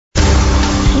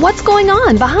what's going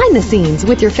on behind the scenes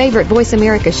with your favorite Voice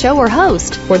America show or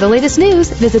host. For the latest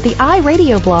news, visit the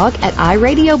iRadio blog at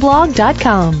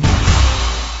iradioblog.com.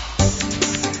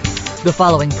 The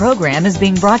following program is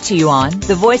being brought to you on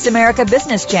the Voice America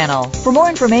Business Channel. For more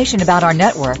information about our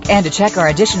network and to check our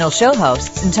additional show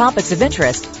hosts and topics of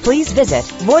interest, please visit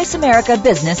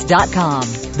voiceamericabusiness.com.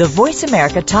 The Voice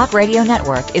America Talk Radio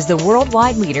Network is the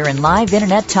worldwide leader in live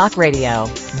Internet talk radio.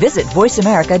 Visit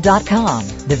voiceamerica.com.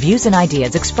 The views and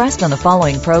ideas expressed on the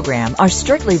following program are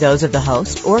strictly those of the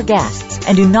host or guests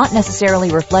and do not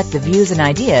necessarily reflect the views and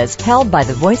ideas held by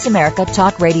the Voice America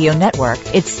Talk Radio Network,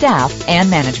 its staff, and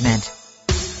management.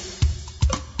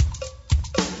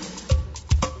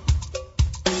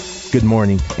 Good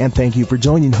morning, and thank you for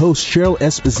joining host Cheryl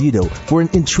Esposito for an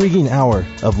intriguing hour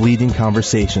of leading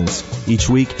conversations. Each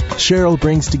week, Cheryl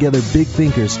brings together big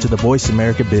thinkers to the Voice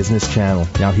America Business Channel.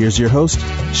 Now here's your host,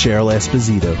 Cheryl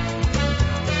Esposito.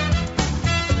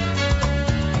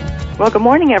 Well, good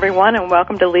morning, everyone, and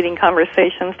welcome to Leading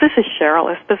Conversations. This is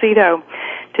Cheryl Esposito.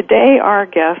 Today, our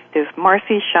guest is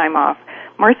Marci Shimoff.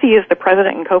 Marci is the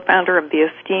president and co-founder of the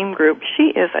Esteem Group. She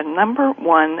is a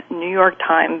 #1 New York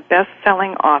Times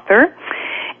best-selling author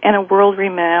and a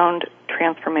world-renowned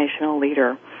transformational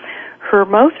leader. Her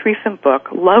most recent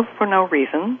book, Love for No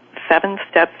Reason, 7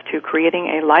 Steps to Creating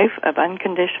a Life of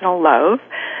Unconditional Love.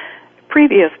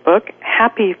 Previous book,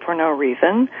 Happy for No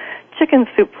Reason, Chicken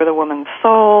Soup for the Woman's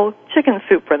Soul, Chicken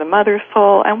Soup for the Mother's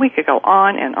Soul, and we could go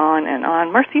on and on and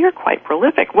on. Marci, you're quite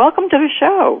prolific. Welcome to the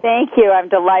show. Thank you. I'm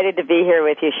delighted to be here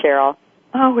with you, Cheryl.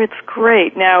 Oh, it's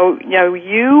great. Now,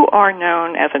 you are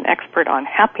known as an expert on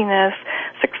happiness,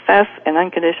 success, and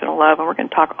unconditional love, and we're going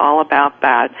to talk all about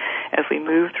that as we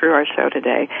move through our show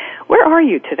today. Where are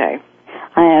you today?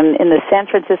 I am in the San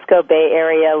Francisco Bay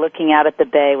Area looking out at the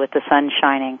bay with the sun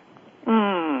shining.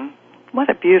 What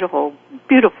a beautiful,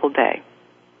 beautiful day.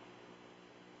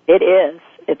 It is.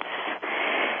 It's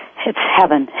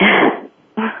heaven.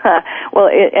 Well,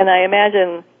 and I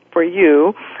imagine for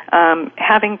you,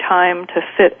 having time to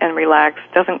sit and relax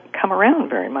doesn't come around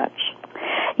very much.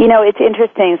 You know, it's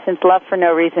interesting. Since Love for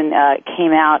No Reason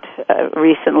came out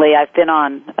recently, I've been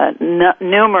on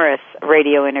numerous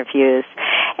radio interviews,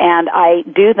 and I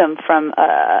do them from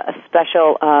a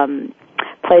special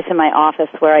place in my office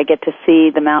where I get to see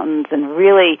the mountains and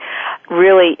really,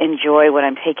 really enjoy what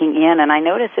I'm taking in. And I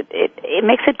notice it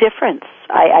makes a difference.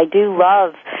 I do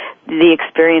love the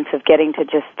experience of getting to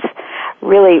just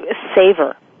really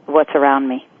savor what's around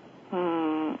me.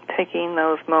 Taking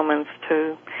those moments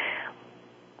to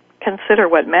consider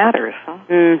what matters. Huh?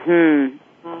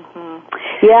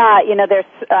 Yeah, there's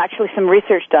actually some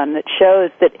research done that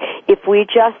shows that if we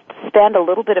just spend a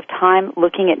little bit of time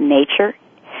looking at nature,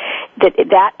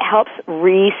 that helps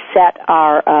reset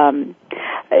our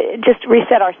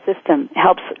system,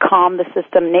 helps calm the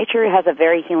system. Nature has a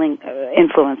very healing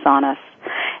influence on us,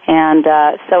 and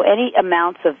so any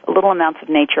little amounts of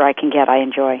nature I can get, I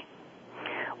enjoy.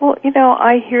 Well,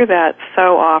 I hear that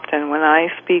so often when I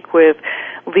speak with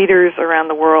leaders around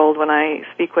the world, when I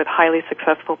speak with highly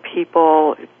successful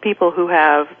people who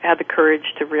have had the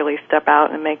courage to really step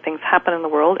out and make things happen in the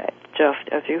world, just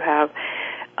as you have.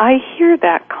 I hear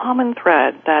that common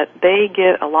thread that they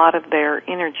get a lot of their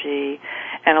energy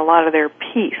and a lot of their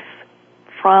peace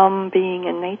from being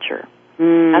in nature.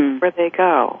 That's where they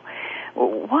go.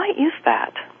 Why is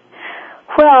that?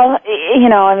 Well,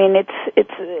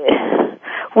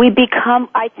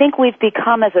 I think we've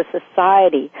become as a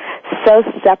society so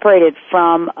separated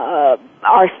from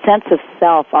our sense of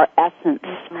self, our essence,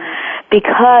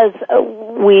 because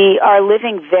we are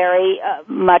living very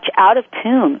much out of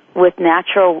tune with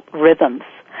natural rhythms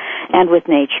and with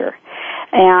nature.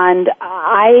 And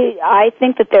I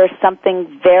think that there's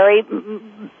something very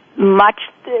much,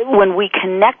 when we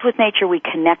connect with nature, we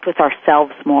connect with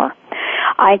ourselves more.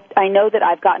 I know that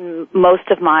I've gotten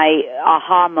most of my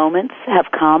aha moments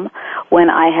have come when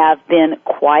I have been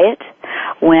quiet,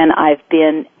 when I've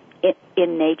been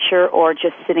in nature or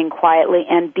just sitting quietly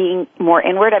and being more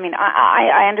inward. I mean,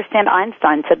 I understand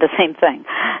Einstein said the same thing.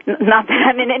 Not that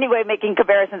I'm in any way making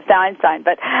comparisons to Einstein,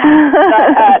 but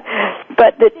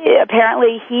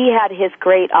apparently he had his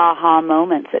great aha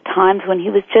moments at times when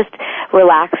he was just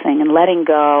relaxing and letting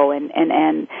go and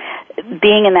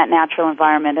being in that natural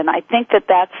environment. And I think that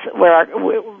that's where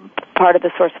part of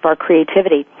the source of our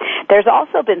creativity. There's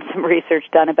also been some research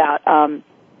done about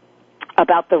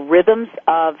the rhythms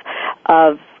of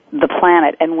the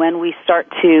planet, and when we start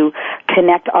to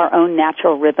connect our own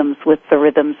natural rhythms with the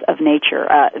rhythms of nature.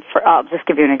 I'll just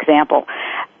give you an example.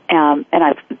 and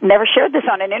I've never shared this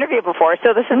on an interview before,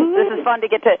 so this is fun to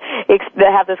get to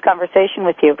have this conversation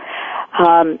with you.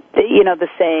 The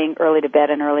saying, early to bed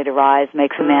and early to rise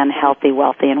makes a man healthy,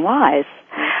 wealthy, and wise.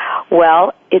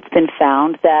 Well, it's been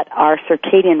found that our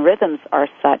circadian rhythms are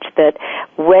such that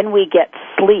when we get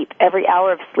sleep, every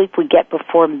hour of sleep we get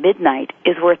before midnight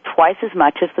is worth twice as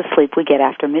much as the sleep we get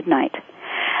after midnight.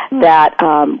 That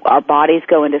our bodies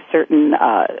go into certain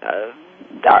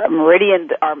our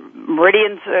meridians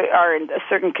are in a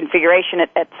certain configuration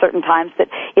at certain times, that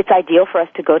it's ideal for us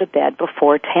to go to bed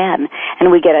before 10,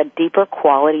 and we get a deeper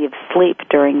quality of sleep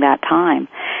during that time.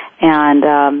 And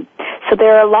so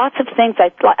there are lots of things.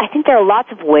 I think there are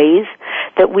lots of ways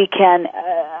that we can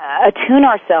attune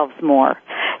ourselves more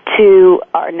to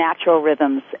our natural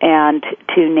rhythms and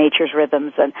to nature's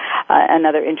rhythms. And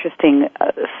another interesting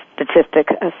statistic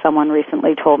someone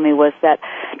recently told me was that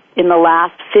in the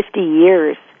last 50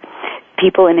 years,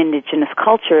 people in indigenous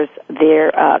cultures,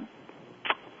 their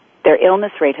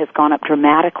illness rate has gone up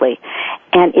dramatically,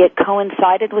 and it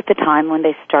coincided with the time when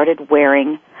they started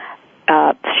wearing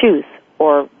shoes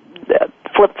or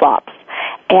flip-flops.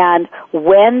 And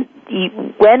when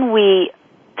we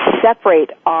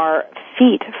separate our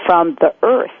feet from the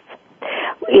earth,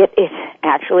 it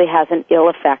actually has an ill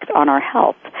effect on our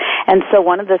health. And so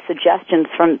one of the suggestions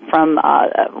from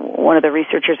one of the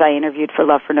researchers I interviewed for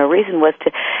Love for No Reason was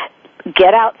to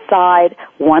get outside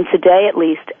once a day at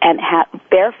least and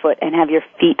barefoot and have your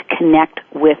feet connect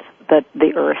with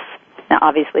the earth. Now,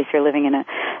 obviously, if you're living in a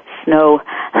snowy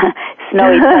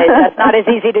place, that's not as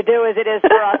easy to do as it is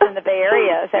for us in the Bay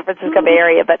Area, San Francisco Bay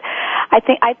Area. But I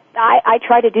think I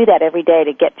try to do that every day,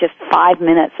 to get just 5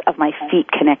 minutes of my feet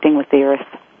connecting with the earth.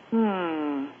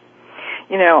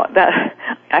 That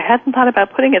I hadn't thought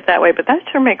about putting it that way, but that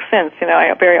sure makes sense.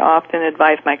 I very often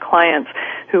advise my clients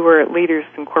who are leaders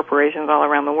in corporations all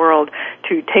around the world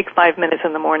to take 5 minutes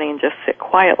in the morning and just sit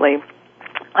quietly.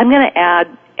 I'm going to add,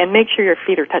 and make sure your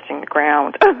feet are touching the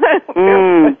ground.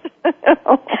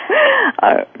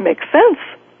 Makes sense.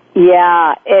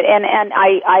 Yeah, and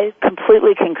I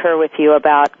completely concur with you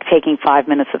about taking 5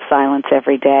 minutes of silence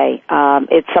every day.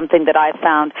 It's something that I've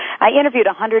found. I interviewed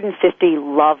 150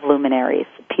 love luminaries,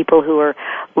 people who are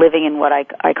living in what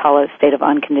I call a state of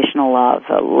unconditional love,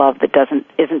 a love that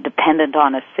isn't dependent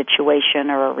on a situation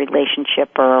or a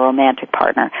relationship or a romantic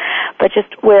partner, but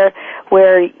just where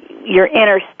your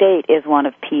inner state is one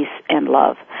of peace and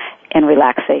love and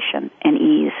relaxation and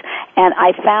ease. And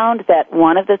I found that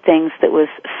one of the things that was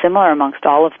similar amongst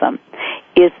all of them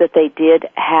is that they did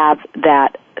have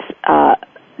that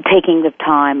taking the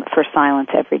time for silence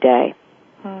every day.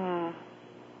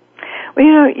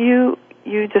 Well, you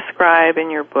describe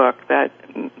in your book that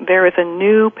there is a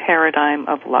new paradigm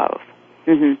of love.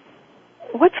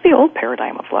 Mm-hmm. What's the old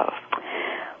paradigm of love?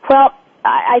 Well,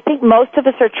 I think most of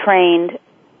us are trained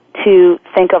to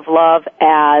think of love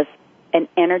as an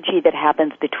energy that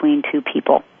happens between two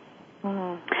people.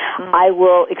 Mm-hmm. I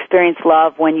will experience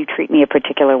love when you treat me a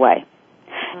particular way.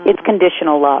 Mm-hmm. It's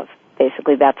conditional love.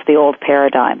 Basically, that's the old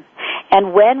paradigm.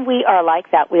 And when we are like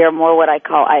that, we are more what I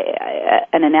call,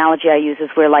 an analogy I use is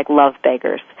we're like love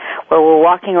beggars, where we're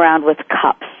walking around with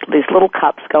cups, these little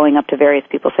cups going up to various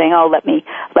people saying, oh, let me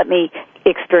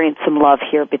experience some love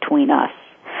here between us.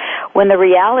 When the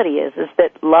reality is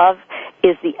that love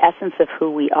is the essence of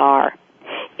who we are.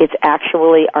 It's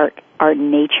actually our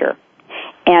nature.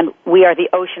 And we are the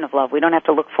ocean of love. We don't have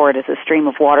to look for it as a stream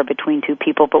of water between two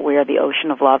people, but we are the ocean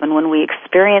of love. And when we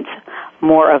experience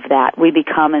more of that, we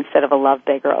become, instead of a love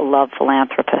beggar, a love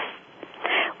philanthropist,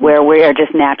 where we are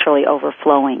just naturally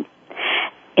overflowing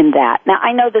in that. Now,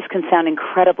 I know this can sound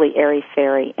incredibly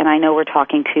airy-fairy, and I know we're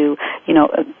talking to,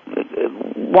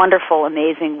 wonderful,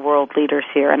 amazing world leaders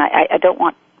here, and I don't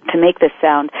want to make this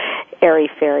sound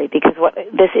airy-fairy, because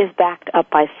this is backed up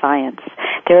by science.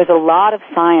 There is a lot of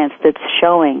science that's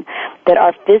showing that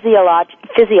our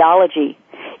physiology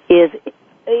is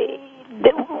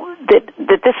that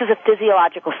this is a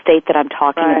physiological state that I'm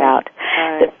talking about.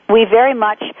 Right. That we very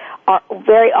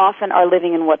often are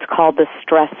living in what's called the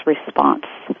stress response.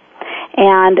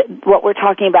 And what we're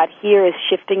talking about here is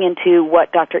shifting into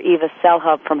what Dr. Eva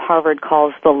Selhub from Harvard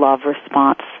calls the love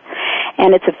response.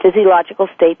 And it's a physiological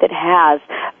state that has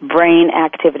brain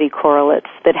activity correlates,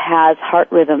 that has heart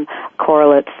rhythm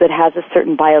correlates, that has a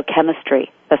certain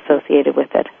biochemistry associated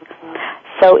with it.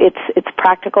 So it's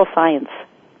practical science.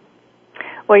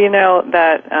 Well,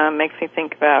 that makes me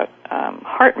think about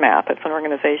HeartMath. It's an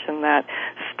organization that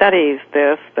studies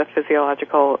the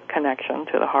physiological connection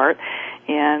to the heart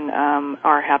and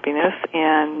our happiness.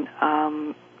 And,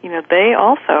 they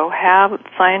also have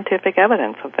scientific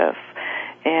evidence of this.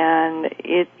 And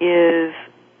it is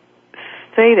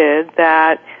stated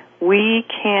that we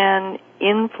can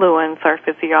influence our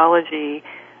physiology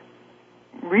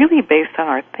really based on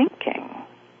our thinking.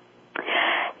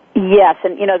 Yes,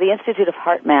 and the Institute of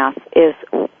Heart Math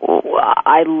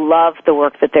I love the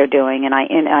work that they're doing, and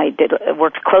I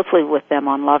worked closely with them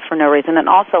on Love for No Reason, and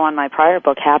also on my prior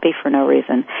book, Happy for No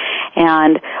Reason.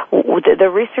 And the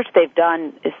research they've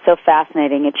done is so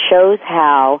fascinating. It shows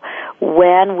how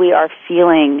when we are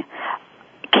feeling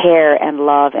care and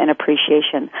love and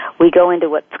appreciation, we go into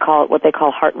what they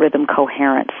call heart rhythm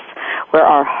coherence, where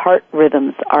our heart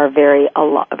rhythms are very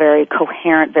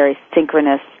coherent, very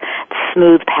synchronous,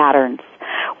 smooth patterns.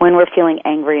 When we're feeling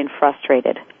angry and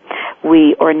frustrated,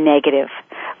 or negative,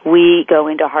 we go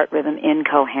into heart rhythm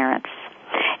incoherence.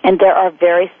 And there are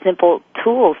very simple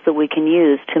tools that we can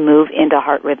use to move into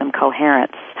heart rhythm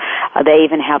coherence. They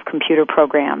even have computer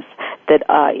programs that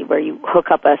where you hook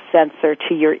up a sensor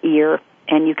to your ear,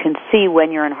 and you can see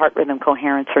when you're in heart rhythm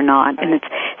coherence or not. And it's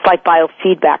like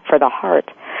biofeedback for the heart.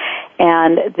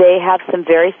 And they have some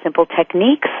very simple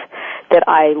techniques that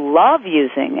I love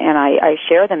using, and I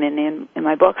share them in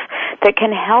my books, that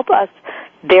can help us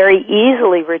very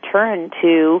easily return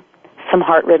to some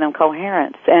heart rhythm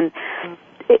coherence. And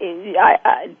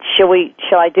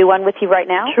shall I do one with you right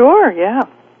now? Sure, yeah.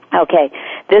 Okay.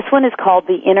 This one is called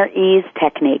the Inner Ease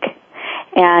Technique,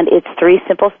 and it's 3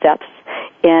 simple steps.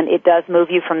 And it does move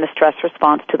you from the stress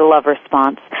response to the love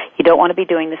response. You don't want to be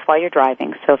doing this while you're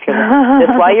driving. So if you're doing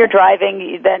this while you're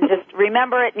driving, then just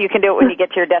remember it, and you can do it when you get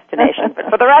to your destination.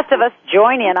 But for the rest of us,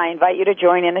 join in. I invite you to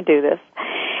join in and do this.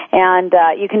 And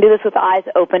you can do this with eyes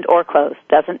opened or closed.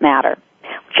 Doesn't matter,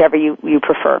 whichever you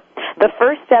prefer. The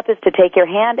first step is to take your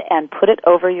hand and put it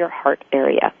over your heart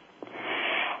area.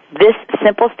 This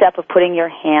simple step of putting your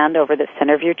hand over the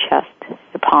center of your chest,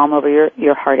 the palm over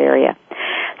your heart area,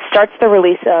 starts the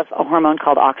release of a hormone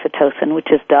called oxytocin, which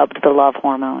is dubbed the love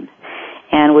hormone.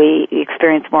 And we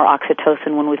experience more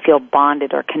oxytocin when we feel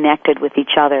bonded or connected with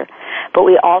each other. But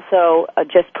we also,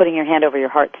 just putting your hand over your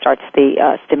heart starts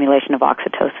the stimulation of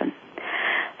oxytocin.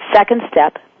 Second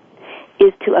step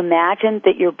is to imagine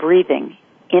that you're breathing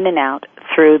in and out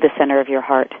through the center of your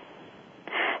heart.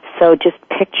 So just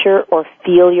picture or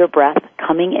feel your breath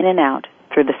coming in and out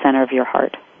through the center of your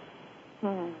heart.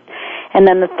 And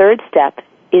then the third step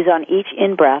is on each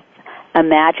in-breath,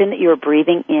 imagine that you're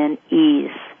breathing in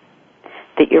ease,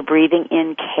 that you're breathing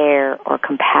in care or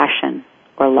compassion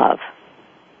or love.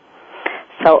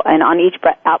 So, and on each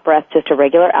out-breath, just a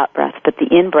regular out-breath, but the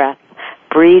in-breath,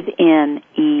 breathe in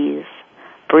ease,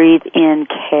 breathe in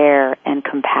care and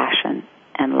compassion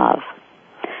and love.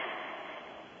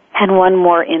 And one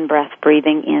more in-breath,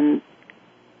 breathing in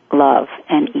love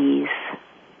and ease.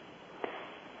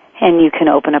 And you can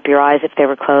open up your eyes if they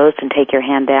were closed and take your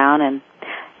hand down. And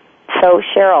so,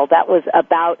 Cheryl, that was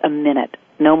about a minute,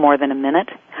 no more than a minute.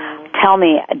 Tell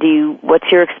me,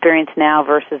 what's your experience now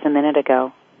versus a minute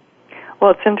ago? Well,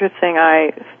 it's interesting.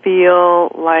 I feel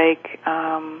like,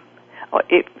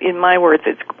 in my words,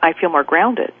 I feel more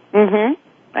grounded. Mm-hmm.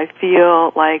 I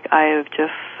feel like I've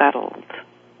just settled.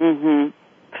 Mm-hmm.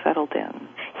 Settled in.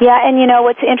 Yeah, and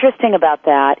what's interesting about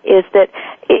that is that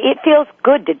it feels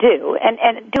good to do,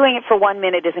 and doing it for 1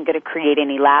 minute isn't going to create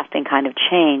any lasting kind of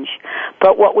change.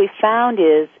 But what we found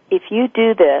is if you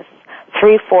do this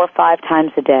 3, 4, 5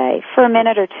 times a day for a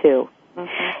minute or two,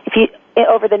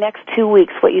 over the next 2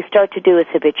 weeks, what you start to do is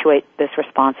habituate this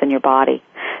response in your body,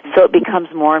 so it becomes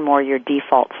more and more your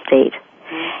default state.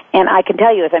 And I can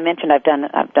tell you, as I mentioned, I've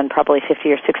done probably 50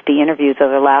 or 60 interviews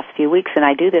over the last few weeks, and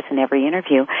I do this in every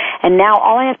interview. And now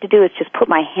all I have to do is just put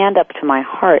my hand up to my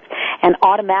heart, and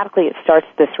automatically it starts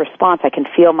this response. I can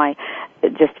feel my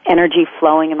just energy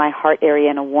flowing in my heart area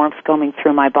and a warmth going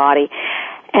through my body.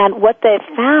 And what they've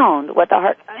found, what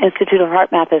the Institute of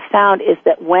Heart Math has found, is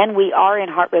that when we are in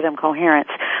heart rhythm coherence,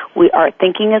 our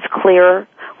thinking is clearer,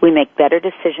 we make better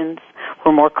decisions,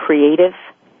 we're more creative,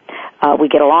 we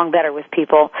get along better with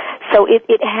people. So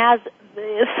it has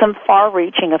some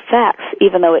far-reaching effects,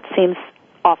 even though it seems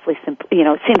awfully simple.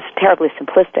 It seems terribly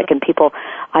simplistic, and people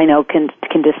I know can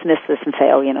dismiss this and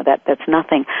say, "Oh, that's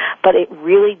nothing." But it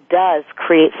really does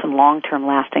create some long-term,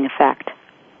 lasting effect.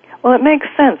 Well, it makes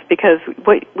sense because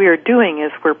what we are doing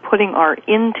is we're putting our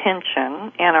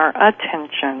intention and our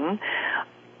attention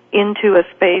into a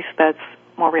space that's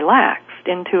more relaxed.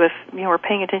 We're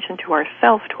paying attention to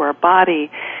ourselves, to our body.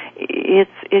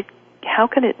 How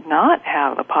could it not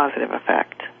have a positive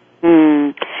effect?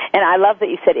 And I love that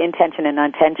you said intention and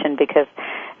untention because,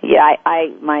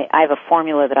 I have a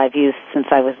formula that I've used since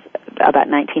I was about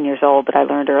 19 years old that I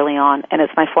learned early on, and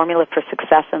it's my formula for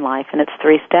success in life, and it's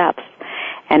 3 steps,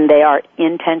 and they are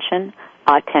intention,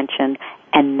 attention,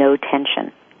 and no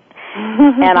tension.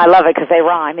 And I love it because they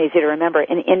rhyme, easy to remember.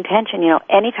 And intention,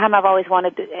 anytime I've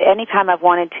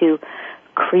wanted to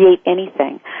create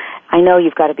anything, I know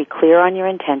you've got to be clear on your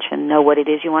intention, know what it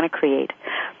is you want to create,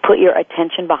 put your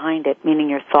attention behind it, meaning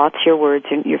your thoughts, your words,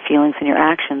 your feelings, and your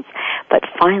actions. But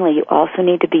finally, you also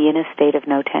need to be in a state of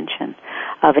no tension,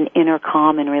 of an inner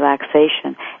calm and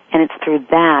relaxation. And it's through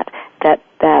that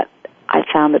I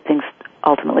found that things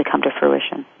ultimately come to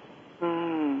fruition.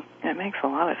 That makes a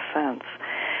lot of sense.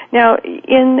 Now,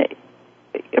 in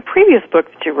a previous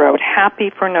book that you wrote, Happy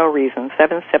for No Reason,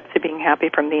 7 Steps to Being Happy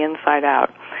from the Inside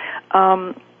Out,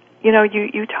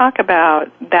 you talk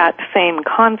about that same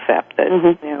concept that,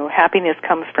 happiness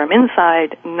comes from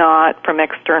inside, not from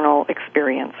external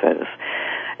experiences.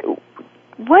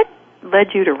 What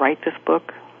led you to write this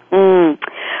book? Well,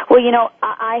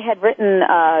 I had written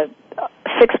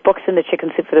 6 books in the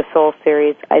Chicken Soup for the Soul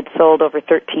series. I'd sold over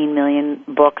 13 million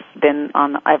books, been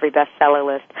on every bestseller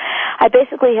list. I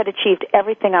basically had achieved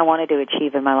everything I wanted to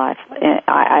achieve in my life.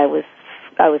 I was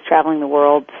traveling the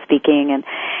world speaking,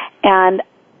 and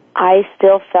I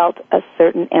still felt a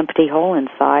certain empty hole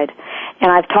inside.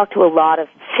 And I've talked to a lot of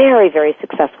very, very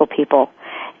successful people,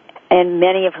 and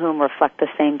many of whom reflect the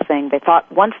same thing. They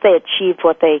thought once they achieved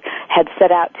what they had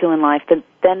set out to in life, then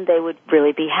they would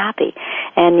really be happy.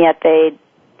 And yet they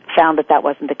found that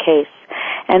wasn't the case.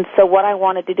 And so what I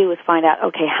wanted to do was find out,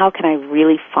 okay, how can I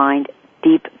really find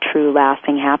deep, true,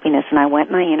 lasting happiness? And I went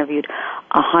and I interviewed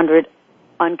 100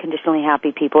 unconditionally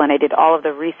happy people, and I did all of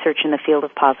the research in the field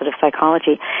of positive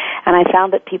psychology. And I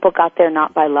found that people got there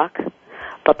not by luck,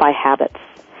 but by habits.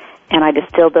 And I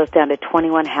distilled those down to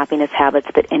 21 happiness habits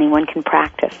that anyone can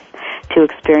practice to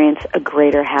experience a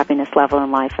greater happiness level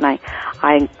in life. And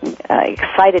I'm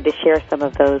excited to share some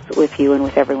of those with you and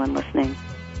with everyone listening.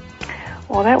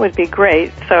 Well, that would be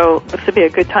great. So this would be a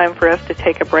good time for us to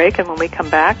take a break, and when we come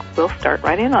back, we'll start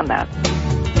right in on that.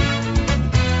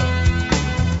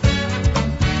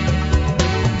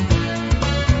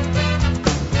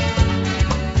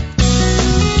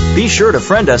 Be sure to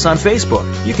friend us on Facebook.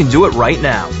 You can do it right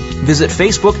now. Visit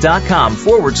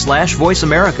Facebook.com/Voice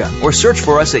America or search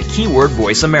for us at keyword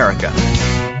Voice America.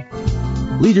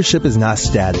 Leadership is not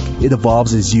static. It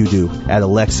evolves as you do. At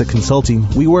Alexa Consulting,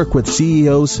 we work with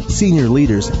CEOs, senior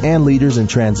leaders, and leaders in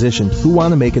transition who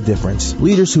want to make a difference.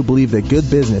 Leaders who believe that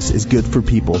good business is good for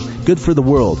people, good for the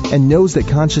world, and knows that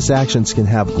conscious actions can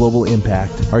have global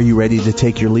impact. Are you ready to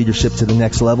take your leadership to the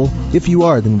next level? If you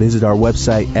are, then visit our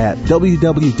website at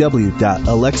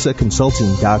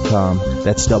www.alexaconsulting.com.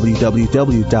 That's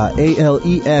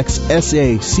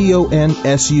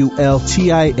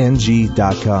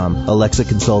www.alexaconsulting.com. Alexa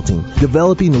Consulting,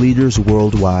 developing leaders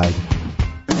worldwide.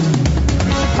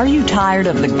 Are you tired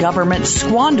of the government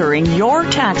squandering your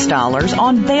tax dollars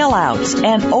on bailouts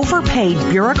and overpaid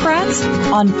bureaucrats?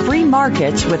 On Free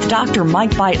Markets with Dr.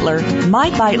 Mike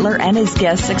Beitler and his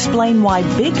guests explain why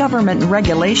big government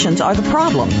regulations are the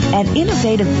problem and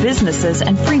innovative businesses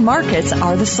and free markets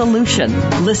are the solution.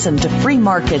 Listen to Free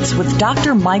Markets with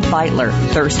Dr. Mike Beitler,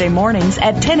 Thursday mornings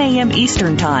at 10 a.m.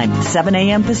 Eastern Time, 7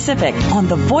 a.m. Pacific on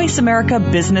the Voice America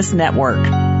Business Network.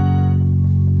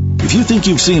 If you think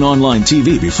you've seen online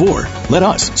TV before, let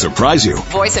us surprise you.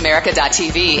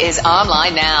 VoiceAmerica.tv is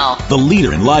online now. The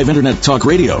leader in live Internet talk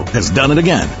radio has done it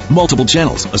again. Multiple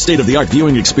channels, a state-of-the-art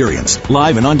viewing experience,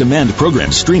 live and on-demand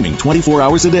programs streaming 24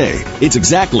 hours a day. It's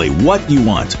exactly what you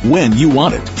want, when you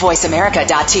want it.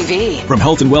 VoiceAmerica.tv. From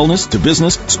health and wellness to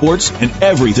business, sports, and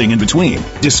everything in between.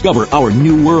 Discover our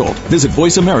new world. Visit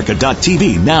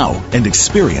VoiceAmerica.tv now and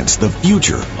experience the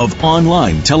future of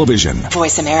online television.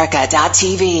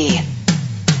 VoiceAmerica.tv.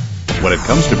 When it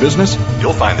comes to business,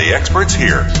 you'll find the experts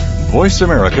here. Voice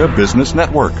America Business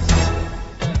Network.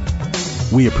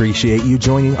 We appreciate you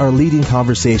joining our leading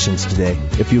conversations today.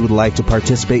 If you would like to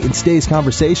participate in today's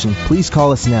conversation, please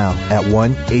call us now at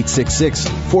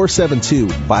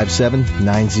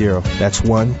 1-866-472-5790. That's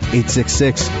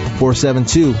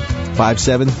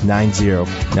 1-866-472-5790.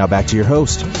 Now back to your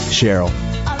host, Cheryl.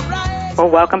 Well,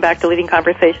 welcome back to Leading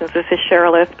Conversations. This is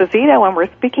Cheryl Esposito, and we're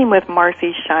speaking with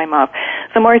Marci Shimoff.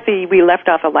 So, Marci, we left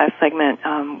off the last segment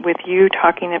with you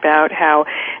talking about how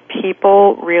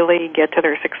people really get to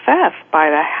their success by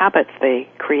the habits they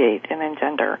create and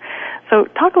engender. So,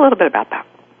 talk a little bit about that.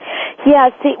 Yeah,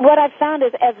 see, what I've found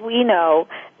is, as we know,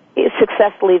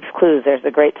 success leaves clues. There's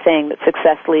a great saying that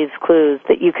success leaves clues,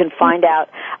 that you can find out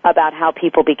about how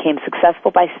people became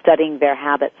successful by studying their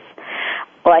habits.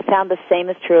 Well, I found the same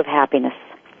is true of happiness.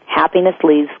 Happiness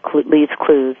leaves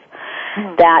clues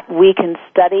that we can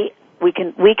study we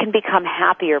can become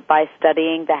happier by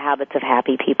studying the habits of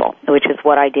happy people, which is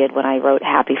what I did when I wrote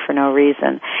Happy for No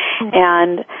Reason. Mm-hmm.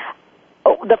 And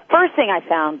the first thing I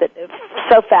found that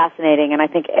so fascinating, and I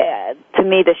think to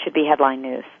me this should be headline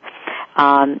news,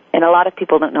 and a lot of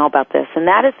people don't know about this, and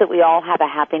that is that we all have a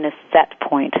happiness set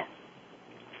point.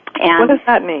 And what does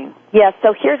that mean? Yeah,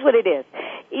 so here's what it is.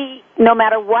 No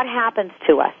matter what happens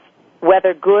to us,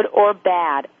 whether good or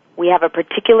bad, we have a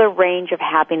particular range of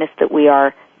happiness that we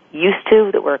are used to,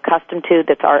 that we're accustomed to,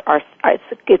 that's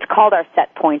it's called our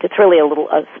set point. It's really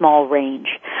a small range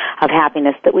of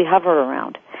happiness that we hover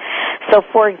around. So,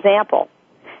 for example,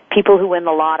 people who win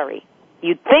the lottery,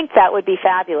 you'd think that would be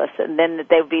fabulous and then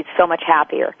they would be so much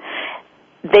happier.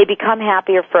 They become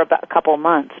happier for about a couple of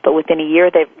months, but within a year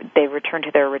they return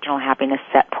to their original happiness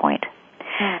set point.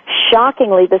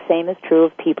 Shockingly, the same is true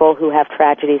of people who have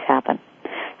tragedies happen.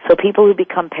 So people who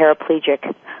become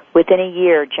paraplegic within a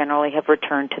year generally have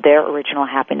returned to their original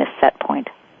happiness set point.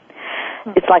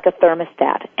 It's like a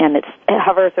thermostat, and it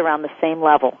hovers around the same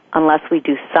level unless we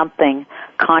do something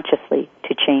consciously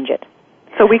to change it.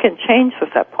 So we can change the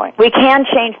set point. We can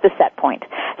change the set point.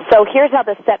 So here's how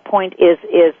the set point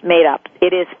is made up.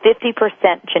 It is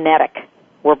 50% genetic.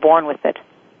 We're born with it.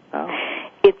 Oh.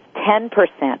 It's 10%,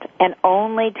 and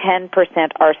only 10%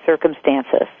 are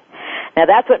circumstances. Now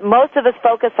that's what most of us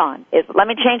focus on, is let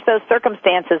me change those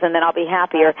circumstances and then I'll be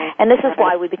happier. And this is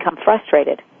why we become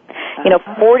frustrated.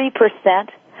 40%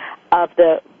 of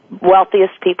the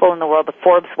wealthiest people in the world, the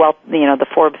Forbes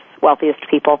wealthiest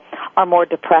people, are more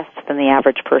depressed than the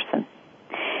average person.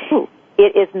 Ooh.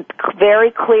 It is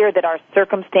very clear that our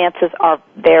circumstances are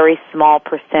a very small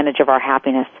percentage of our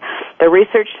happiness. The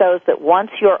research shows that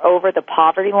once you're over the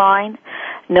poverty line,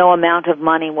 no amount of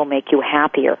money will make you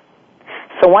happier.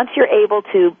 So once you're able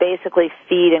to basically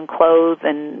feed and clothe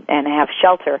and have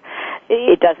shelter,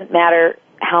 it doesn't matter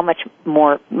how much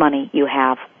more money you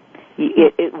have.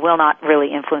 It will not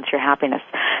really influence your happiness.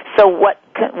 So what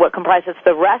comprises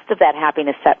the rest of that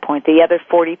happiness set point, the other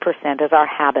 40%, is our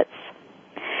habits.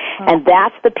 And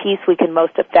that's the piece we can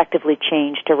most effectively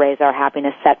change to raise our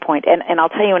happiness set point. And I'll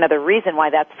tell you another reason why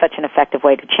that's such an effective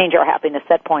way to change our happiness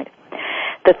set point.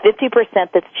 The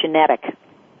 50% that's genetic,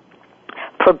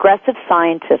 progressive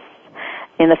scientists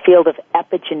in the field of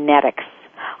epigenetics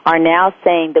are now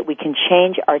saying that we can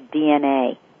change our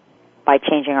DNA by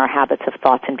changing our habits of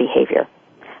thoughts and behavior.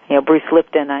 Bruce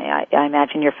Lipton, I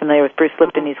imagine you're familiar with Bruce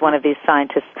Lipton. He's one of these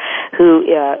scientists who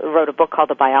wrote a book called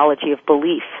The Biology of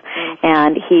Belief.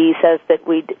 And he says that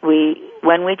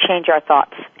when we change our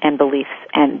thoughts and beliefs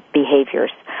and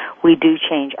behaviors, we do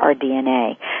change our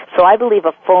DNA. So I believe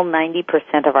a full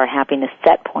 90% of our happiness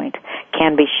set point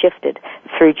can be shifted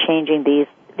through changing these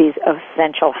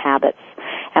essential habits.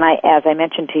 And as I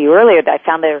mentioned to you earlier, I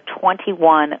found there are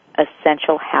 21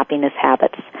 essential happiness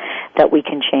habits that we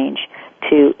can change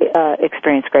to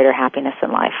experience greater happiness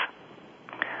in life.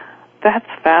 That's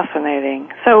fascinating.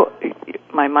 So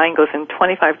my mind goes in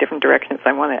 25 different directions.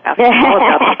 I want to ask you all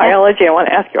about biology. I want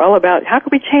to ask you all about how can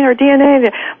we change our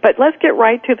DNA. But let's get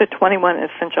right to the 21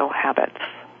 essential habits.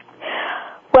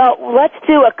 Well, let's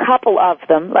do a couple of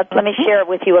them. Let me share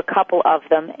with you a couple of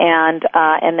them, and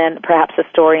then perhaps a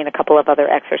story and a couple of other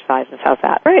exercises. How's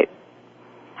that? Great.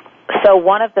 So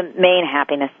one of the main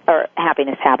happiness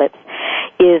habits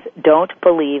is don't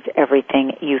believe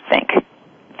everything you think.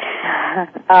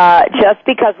 Just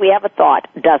because we have a thought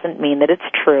doesn't mean that it's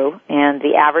true, and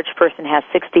the average person has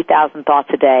 60,000 thoughts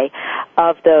a day.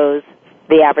 Of those,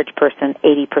 the average person,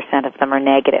 80% of them are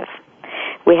negative.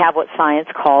 We have what science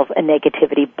calls a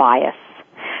negativity bias,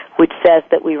 which says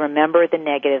that we remember the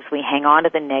negatives, we hang on to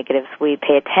the negatives, we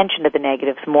pay attention to the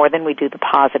negatives more than we do the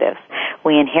positives.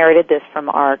 We inherited this from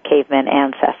our caveman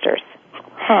ancestors.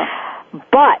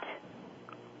 But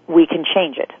we can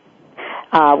change it.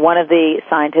 One of the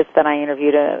scientists that I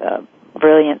interviewed, a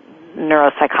brilliant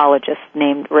neuropsychologist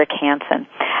named Rick Hansen,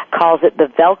 calls it the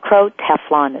Velcro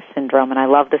Teflon syndrome, and I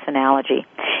love this analogy.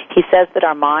 He says that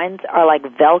our minds are like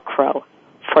Velcro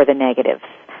for the negatives.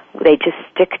 They just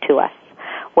stick to us,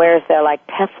 whereas they're like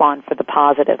Teflon for the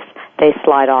positives. They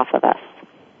slide off of us.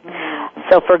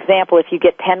 So, for example, if you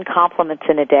get 10 compliments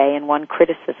in a day and 1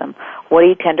 criticism, what do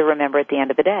you tend to remember at the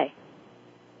end of the day?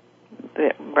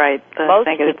 Right. Most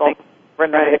people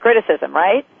remember the criticism,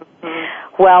 right?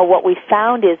 Mm-hmm. Well, what we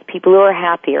found is people who are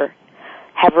happier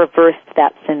have reversed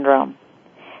that syndrome.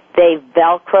 They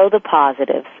Velcro the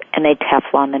positives and they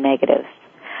Teflon the negatives.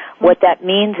 Mm-hmm. What that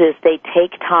means is they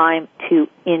take time to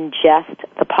ingest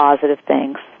the positive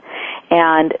things.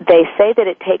 And they say that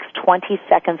it takes 20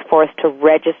 seconds for us to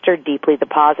register deeply the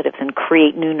positives and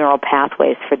create new neural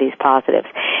pathways for these positives.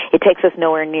 It takes us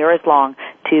nowhere near as long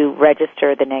to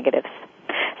register the negatives.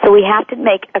 So we have to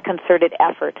make a concerted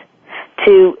effort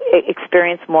to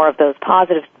experience more of those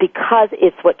positives because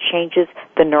it's what changes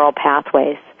the neural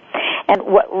pathways. And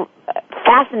what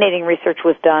fascinating research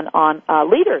was done on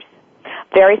leaders,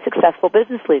 very successful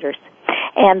business leaders.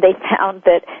 And they found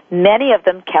that many of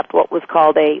them kept what was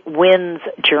called a wins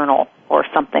journal or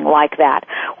something like that,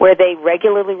 where they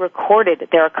regularly recorded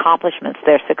their accomplishments,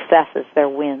 their successes, their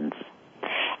wins.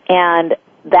 And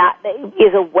that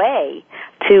is a way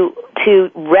to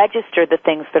register the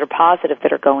things that are positive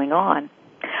that are going on.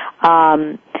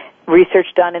 Research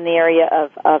done in the area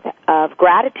of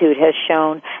gratitude has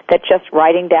shown that just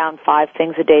writing down 5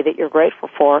 things a day that you're grateful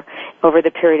for over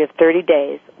the period of 30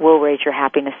 days will raise your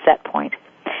happiness set point.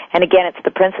 And again, it's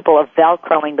the principle of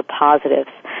velcroing the positives,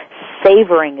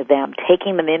 savoring them,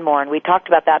 taking them in more. And we talked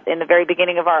about that in the very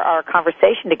beginning of our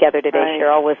conversation together today, right.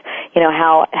 Cheryl, was,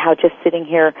 how just sitting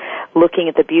here looking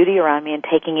at the beauty around me and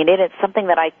taking it in, it's something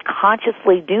that I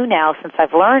consciously do now since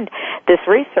I've learned this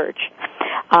research,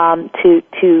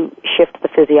 to shift the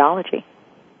physiology.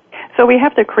 So we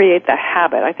have to create the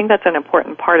habit. I think that's an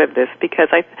important part of this because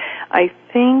I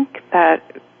think that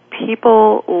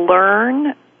people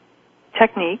learn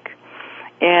technique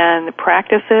and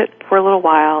practice it for a little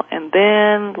while, and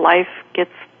then life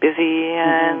gets busy,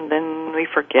 and then we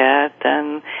forget,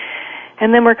 and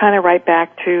then we're kind of right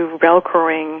back to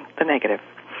velcroing the negative.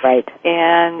 Right.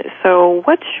 And so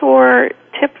what's your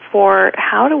tip for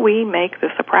how do we make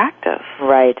this a practice?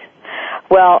 Right.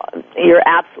 Well, you're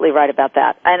absolutely right about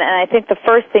that. And I think the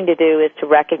first thing to do is to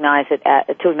recognize it,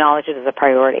 to acknowledge it as a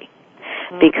priority,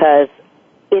 because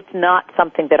it's not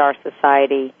something that our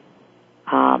society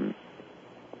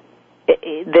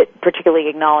that particularly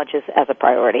acknowledges as a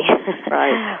priority.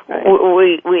 Right.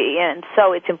 And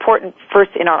so it's important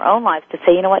first in our own lives to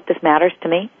say, you know what, this matters to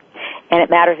me, and it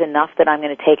matters enough that I'm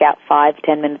going to take out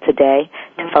 5-10 minutes a day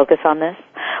to focus on this.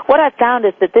 What I've found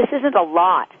is that this isn't a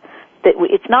lot.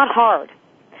 It's not hard,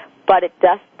 but it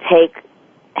does take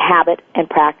habit and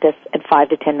practice and 5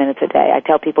 to 10 minutes a day. I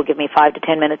tell people, give me 5 to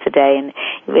 10 minutes a day, and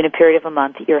in a period of a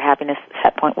month, your happiness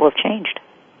set point will have changed.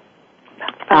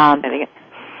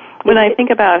 When I think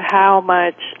about how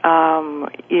much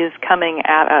is coming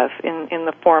at us in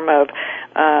the form of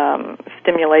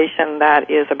stimulation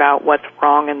that is about what's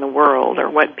wrong in the world or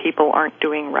what people aren't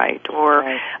doing right or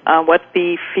what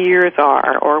the fears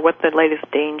are or what the latest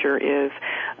danger is,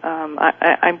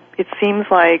 it seems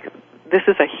like this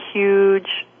is a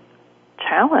huge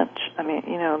challenge. I mean,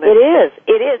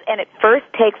 It is, and it first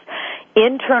takes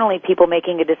internally people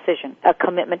making a decision, a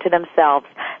commitment to themselves,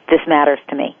 this matters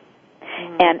to me.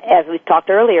 And as we talked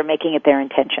earlier, making it their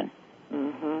intention.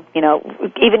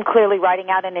 Even clearly writing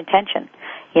out an intention.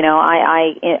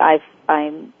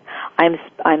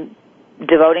 I'm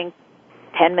devoting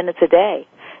 10 minutes a day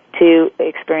to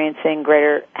experiencing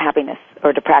greater happiness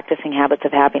or to practicing habits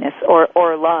of happiness or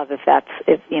love if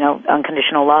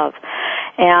unconditional love.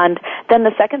 And then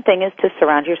the second thing is to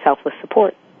surround yourself with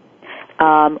support.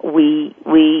 We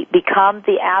become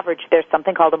the average. There's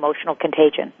something called emotional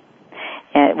contagion.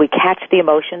 And we catch the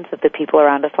emotions of the people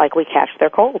around us like we catch their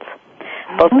colds,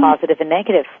 both positive and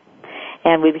negative.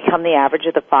 And we become the average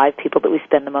of the 5 people that we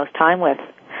spend the most time with.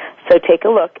 So take a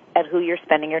look at who you're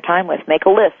spending your time with. Make a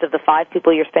list of the 5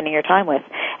 people you're spending your time with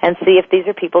and see if these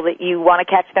are people that you want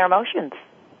to catch their emotions.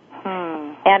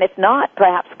 And if not,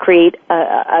 perhaps create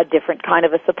a different kind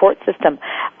of a support system.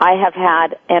 I have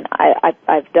had, and I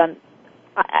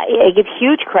give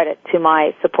huge credit to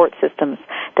my support systems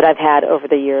that I've had over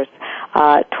the years.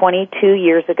 22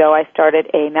 years ago, I started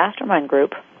a mastermind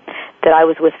group that I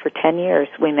was with for 10 years.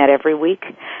 We met every week,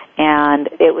 and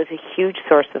it was a huge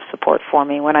source of support for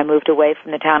me. When I moved away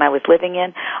from the town I was living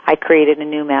in, I created a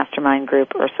new mastermind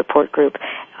group or support group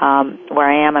where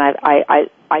I am, and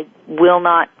I will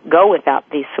not go without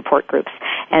these support groups.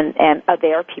 And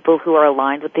they are people who are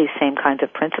aligned with these same kinds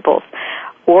of principles.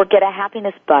 Or get a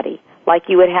happiness buddy. Like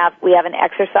we have an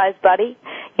exercise buddy.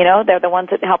 They're the ones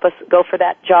that help us go for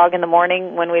that jog in the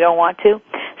morning when we don't want to.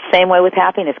 Same way with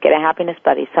happiness. Get a happiness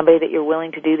buddy, somebody that you're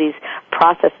willing to do these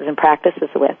processes and practices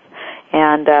with.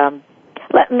 And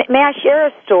may I share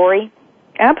a story?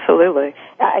 Absolutely.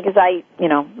 Because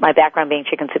my background being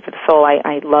Chicken Soup for the Soul,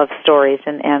 I love stories.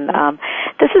 And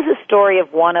this is a story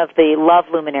of one of the love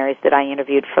luminaries that I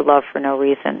interviewed for Love for No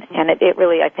Reason. And it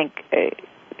really, I think,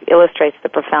 illustrates the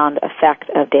profound effect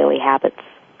of daily habits.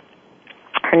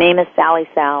 Her name is Sally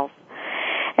Salve.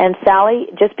 And Sally,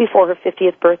 just before her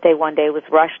 50th birthday one day, was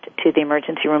rushed to the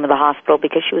emergency room of the hospital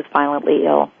because she was violently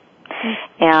ill.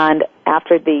 And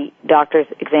after the doctors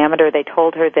examined her, they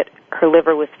told her that her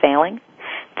liver was failing,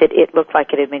 that it looked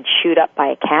like it had been chewed up by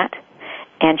a cat,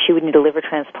 and and she would need a liver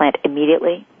transplant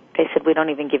immediately. They said, we don't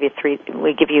even give you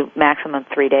we give you maximum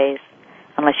 3 days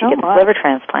unless you get the liver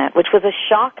transplant, which was a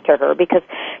shock to her because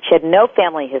she had no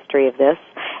family history of this,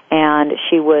 and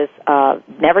she was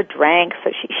never drank,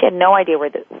 so she had no idea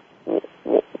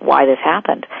why this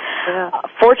happened. Yeah.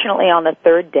 Fortunately, on the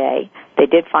third day, they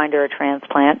did find her a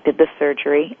transplant, did the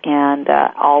surgery, and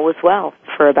all was well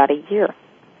for about a year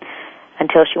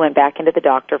until she went back into the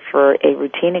doctor for a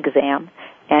routine exam,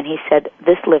 and he said,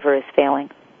 this liver is failing.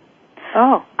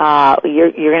 Oh.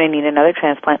 You're going to need another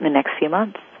transplant in the next few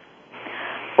months.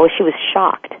 Well, she was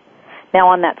shocked. Now,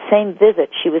 on that same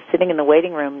visit, she was sitting in the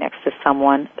waiting room next to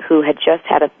someone who had just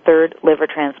had a third liver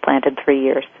transplant in 3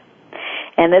 years.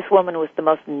 And this woman was the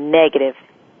most negative,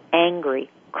 angry,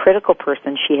 critical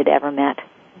person she had ever met.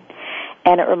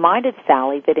 And it reminded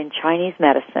Sally that in Chinese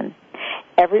medicine,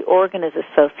 every organ is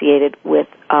associated with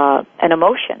an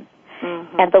emotion.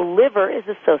 Mm-hmm. And the liver is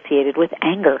associated with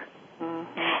anger.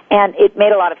 Mm-hmm. And it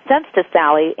made a lot of sense to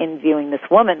Sally in viewing this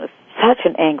woman as such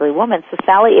an angry woman. So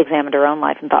Sally examined her own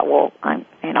life and thought, well,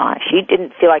 she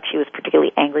didn't feel like she was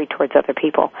particularly angry towards other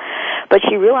people. But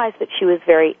she realized that she was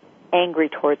very angry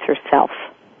towards herself,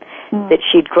 that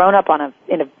she'd grown up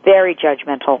in a very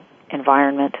judgmental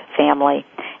environment, family.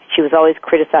 She was always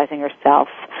criticizing herself,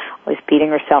 always beating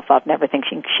herself up, never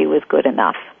thinking she was good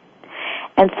enough.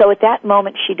 And so at that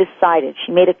moment she decided,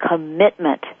 she made a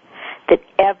commitment that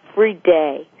every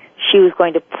day she was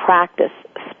going to practice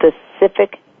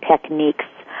specific techniques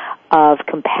of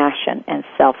compassion and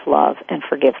self-love and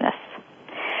forgiveness.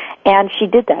 And she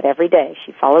did that every day.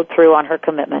 She followed through on her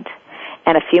commitment.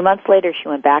 And a few months later, she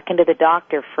went back into the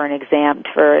doctor for an exam,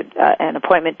 for an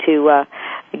appointment to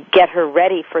get her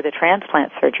ready for the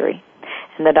transplant surgery.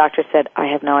 And the doctor said, I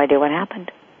have no idea what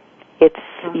happened.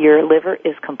 Your liver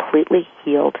is completely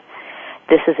healed.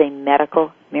 This is a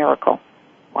medical miracle.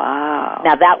 Wow.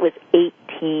 Now, that was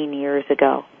 18 years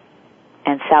ago.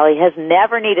 And Sally has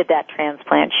never needed that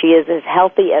transplant. She is as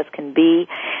healthy as can be,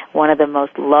 one of the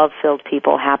most love-filled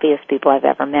people, happiest people I've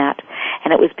ever met.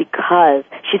 And it was because,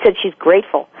 she said she's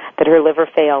grateful that her liver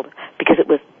failed because it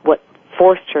was what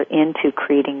forced her into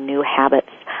creating new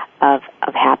habits of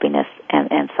happiness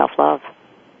and self-love.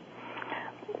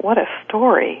 What a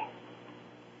story.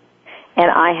 And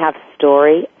I have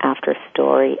story after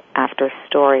story after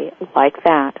story like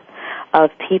that of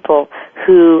people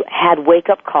who had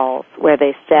wake-up calls where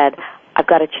they said, I've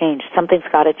got to change. Something's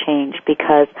got to change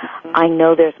because I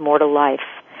know there's more to life,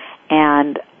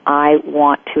 and I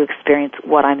want to experience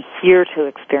what I'm here to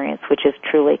experience, which is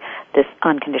truly this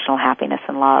unconditional happiness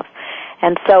and love.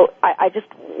 And so I just,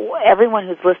 everyone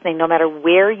who's listening, no matter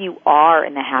where you are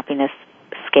in the happiness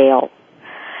scale,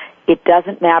 it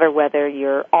doesn't matter whether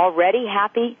you're already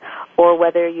happy or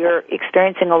whether you're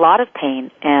experiencing a lot of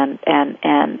pain and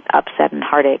upset and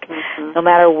heartache. Mm-hmm. No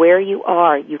matter where you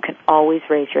are, you can always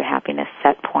raise your happiness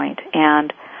set point.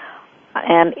 And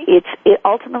it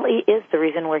ultimately is the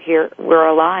reason we're here, we're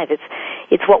alive.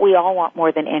 It's what we all want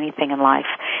more than anything in life.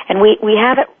 And we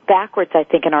have it backwards, I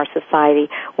think, in our society.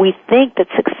 We think that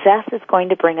success is going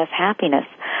to bring us happiness.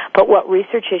 But what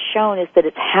research has shown is that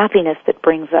it's happiness that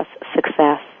brings us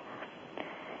success.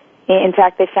 In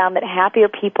fact, they found that happier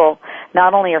people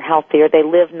not only are healthier, they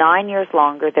live 9 years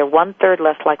longer, they're 1/3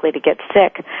 less likely to get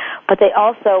sick, but they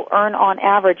also earn on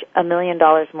average $1 million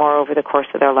more over the course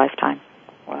of their lifetime.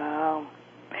 Wow.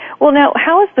 Well, now,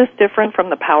 how is this different from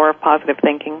the power of positive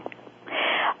thinking?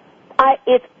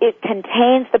 It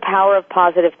contains the power of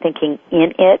positive thinking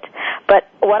in it, but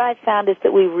what I've found is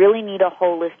that we really need a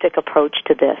holistic approach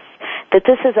to this, that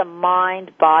this is a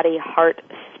mind, body, heart,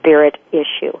 spirit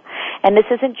issue. And this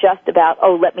isn't just about,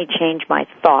 let me change my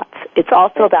thoughts. It's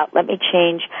also about, let me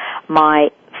change my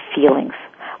feelings.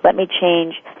 Let me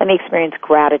experience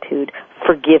gratitude,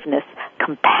 forgiveness,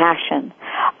 compassion.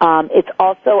 It's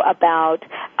also about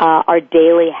our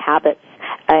daily habits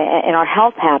and our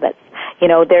health habits. You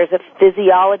know, there's a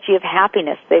physiology of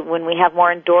happiness that when we have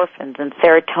more endorphins and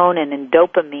serotonin and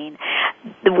dopamine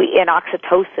and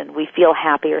oxytocin, we feel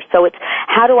happier. So it's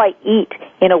how do I eat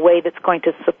in a way that's going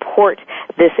to support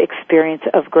this experience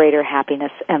of greater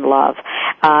happiness and love?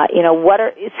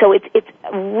 So it's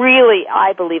really,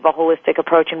 I believe, a holistic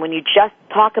approach. And when you just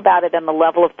talk about it on the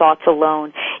level of thoughts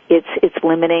alone, it's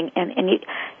limiting.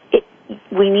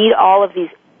 We need all of these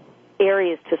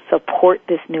areas to support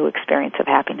this new experience of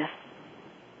happiness.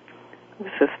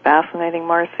 This is fascinating,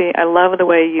 Marci. I love the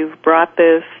way you've brought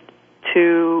this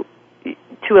to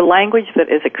a language that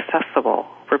is accessible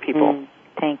for people.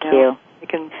 Thank you. You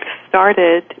can start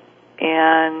it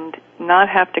and not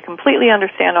have to completely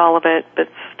understand all of it, but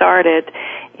start it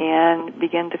and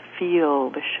begin to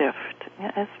feel the shift Yeah,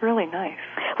 that's really nice.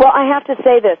 Well, I have to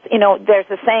say this. There's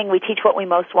a saying, we teach what we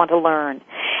most want to learn.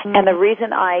 Mm-hmm. And the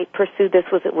reason I pursued this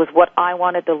was it was what I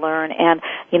wanted to learn. And,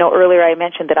 earlier I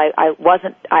mentioned that I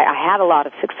had a lot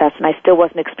of success and I still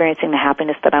wasn't experiencing the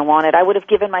happiness that I wanted. I would have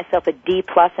given myself a D+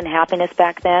 in happiness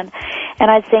back then. And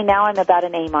I'd say now I'm about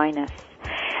an A-.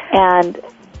 And,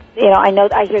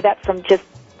 I hear that from just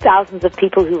thousands of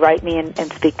people who write me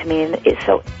and speak to me. And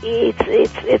so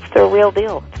it's the real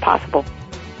deal. It's possible.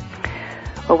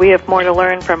 Well, we have more to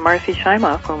learn from Marci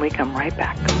Shimoff when we come right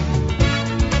back.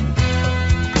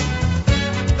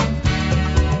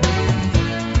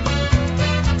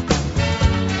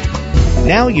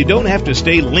 Now you don't have to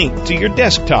stay linked to your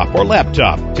desktop or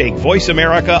laptop. Take Voice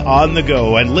America on the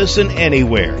go and listen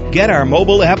anywhere. Get our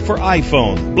mobile app for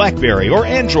iPhone, BlackBerry, or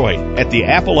Android at the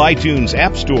Apple iTunes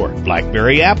App Store,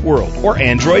 BlackBerry App World, or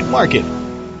Android Market.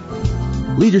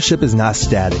 Leadership is not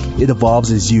static. It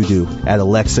evolves as you do. At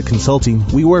Alexa Consulting,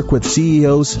 we work with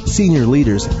CEOs, senior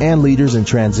leaders, and leaders in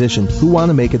transition who want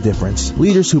to make a difference.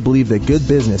 Leaders who believe that good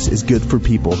business is good for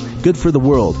people, good for the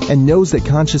world, and knows that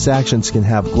conscious actions can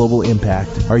have global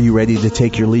impact. Are you ready to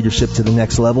take your leadership to the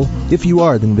next level? If you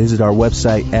are, then visit our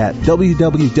website at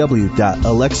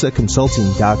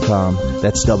www.alexaconsulting.com.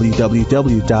 That's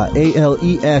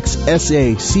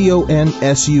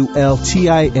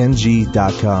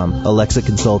www.alexaconsulting.com. Alexa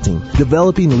Consulting,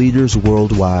 developing leaders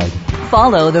worldwide.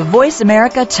 Follow the Voice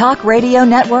America Talk Radio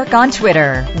Network on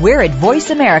Twitter. We're at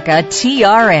Voice America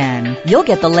TRN. You'll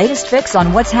get the latest fix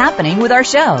on what's happening with our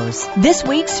shows, this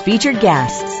week's featured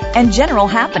guests, and general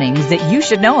happenings that you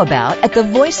should know about at the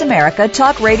Voice America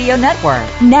Talk Radio Network.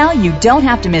 Now you don't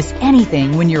have to miss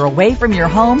anything when you're away from your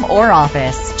home or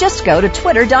office. Just go to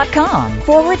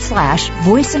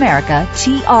twitter.com/Voice America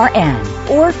TRN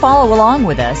or follow along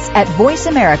with us at Voice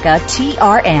America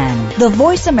TRN, the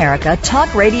Voice America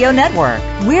Talk Radio Network.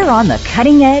 We're on the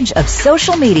cutting edge of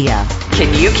social media.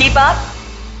 Can you keep up?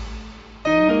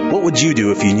 What would you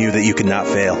do if you knew that you could not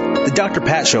fail? The Dr.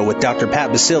 Pat Show with Dr.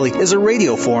 Pat Basili is a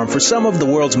radio forum for some of the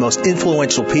world's most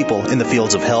influential people in the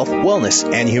fields of health, wellness,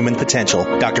 and human potential.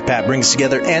 Dr. Pat brings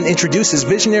together and introduces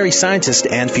visionary scientists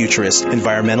and futurists,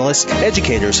 environmentalists,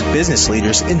 educators, business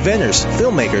leaders, inventors,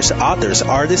 filmmakers, authors,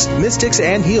 artists, mystics,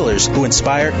 and healers who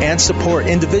inspire and support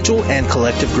individual and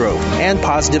collective growth and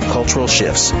positive cultural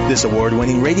shifts. This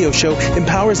award-winning radio show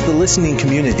empowers the listening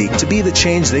community to be the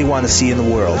change they want to see in the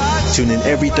world. Tune in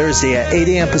every Thursday at 8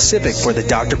 a.m. Pacific for the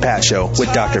Dr. Pat Show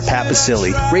with Dr. Pat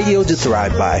Basili. Radio to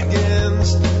thrive by.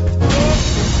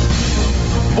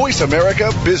 Voice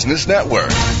America Business Network.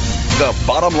 The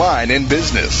bottom line in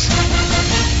business.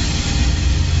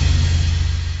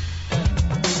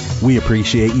 We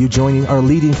appreciate you joining our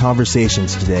leading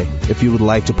conversations today. If you would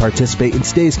like to participate in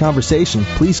today's conversation,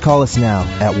 please call us now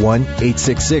at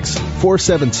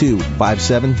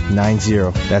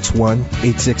 1-866-472-5790. That's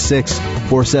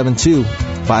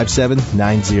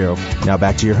 1-866-472-5790. Now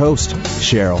back to your host,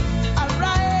 Cheryl.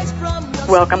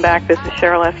 Welcome back. This is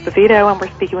Cheryl Esposito, and we're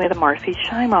speaking with Marci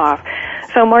Shimoff.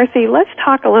 So, Marci, let's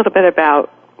talk a little bit about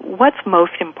what's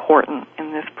most important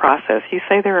in this process. You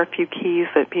say there are a few keys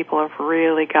that people have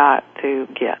really got to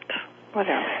get. What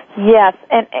else? Yes,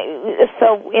 and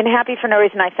so in Happy for No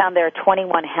Reason, I found there are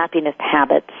 21 happiness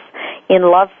habits. In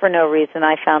Love for No Reason,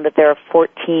 I found that there are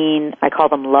 14, I call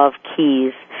them love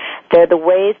keys. They're the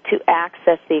ways to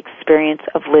access the experience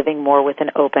of living more with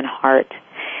an open heart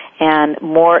and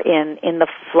more in the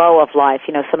flow of life.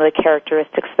 You know, some of the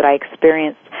characteristics that I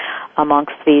experienced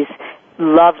amongst these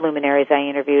love luminaries I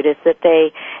interviewed is that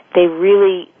they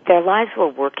really, their lives were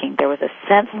working. There was a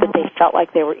sense that they felt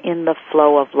like they were in the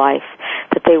flow of life,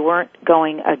 that they weren't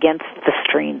going against the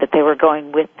stream, that they were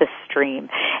going with the stream,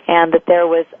 and that there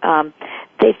was,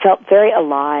 they felt very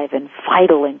alive and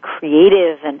vital and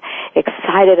creative and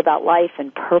excited about life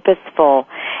and purposeful.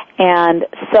 And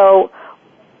so,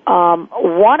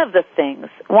 one of the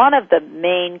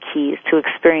main keys to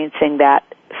experiencing that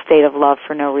state of love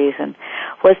for no reason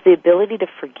was the ability to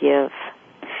forgive,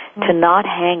 to not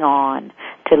hang on,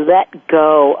 to let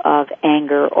go of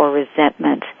anger or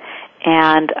resentment.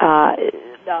 And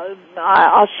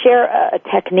I'll share a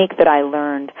technique that I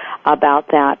learned about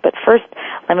that. But first,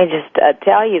 let me just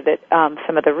tell you that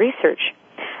some of the research,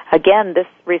 again, this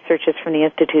research is from the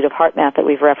Institute of Heart Math that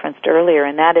we've referenced earlier,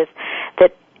 and that is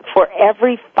that for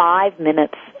every 5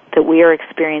 minutes that we are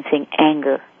experiencing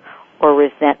anger or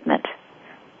resentment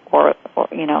or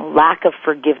lack of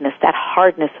forgiveness, that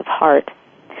hardness of heart,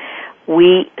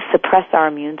 we suppress our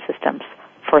immune systems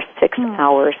for 6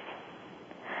 hours.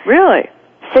 Really?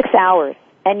 6 hours.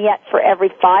 And yet for every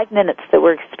 5 minutes that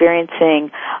we're experiencing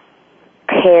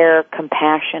care,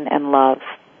 compassion, and love,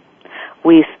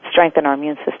 we strengthen our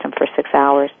immune system for 6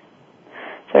 hours.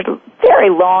 So there's very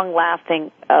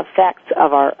long-lasting effects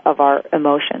of our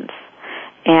emotions.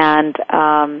 And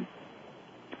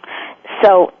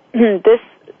so I'm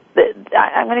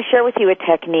going to share with you a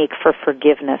technique for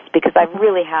forgiveness, because I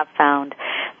really have found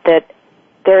that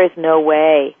there is no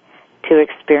way to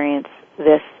experience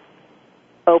this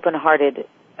open-hearted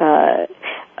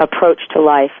approach to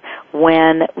life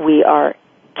when we are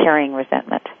carrying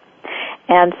resentment.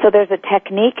 And so there's a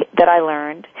technique that I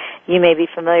learned. You may be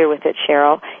familiar with it,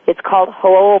 Cheryl. It's called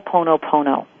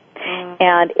Ho'oponopono.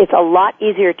 And it's a lot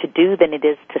easier to do than it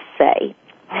is to say.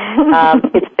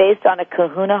 It's based on a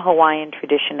Kahuna Hawaiian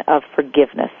tradition of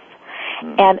forgiveness.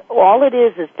 And all it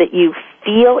is that you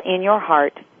feel in your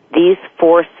heart these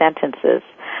 4 sentences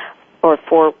or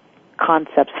 4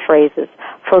 concepts, phrases,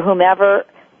 for whomever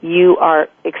you are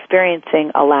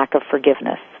experiencing a lack of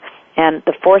forgiveness. And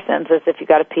the 4 sentences, if you've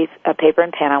got a paper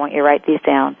and pen, I want you to write these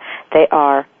down. They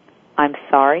are, I'm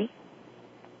sorry,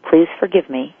 please forgive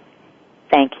me,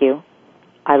 thank you,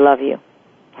 I love you.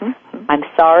 I'm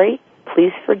sorry,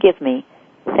 please forgive me,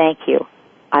 thank you,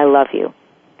 I love you.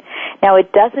 Now,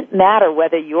 it doesn't matter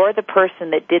whether you're the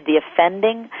person that did the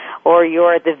offending or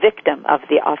you're the victim of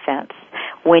the offense.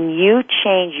 When you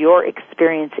change your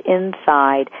experience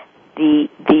inside, the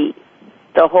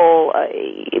whole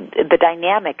the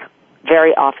dynamic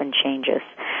very often changes.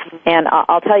 And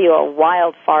I'll tell you a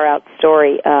wild, far-out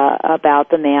story about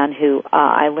the man who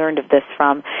I learned of this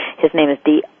from. His name is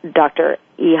Dr.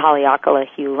 E. Haleakala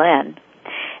Hugh Len,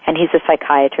 and he's a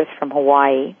psychiatrist from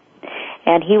Hawaii.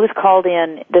 And he was called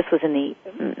in, this was in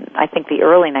the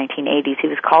early 1980s, he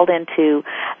was called into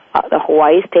the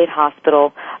Hawaii State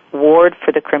Hospital ward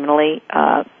for the criminally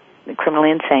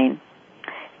insane.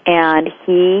 And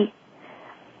he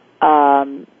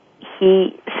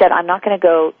said, I'm not going to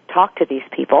go talk to these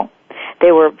people.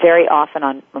 They were very often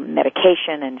on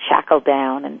medication and shackled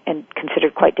down and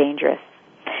considered quite dangerous.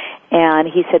 And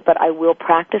he said, but I will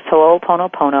practice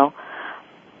Ho'oponopono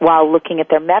while looking at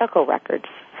their medical records.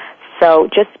 So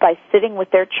just by sitting with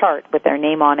their chart with their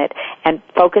name on it and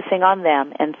focusing on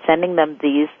them and sending them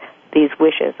these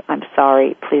wishes, I'm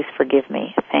sorry, please forgive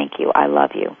me, thank you, I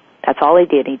love you. That's all he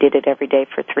did. He did it every day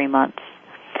for 3 months.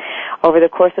 Over the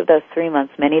course of those 3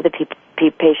 months, many of the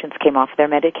patients came off their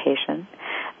medication.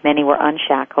 Many were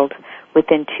unshackled.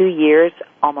 Within 2 years,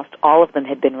 almost all of them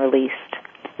had been released.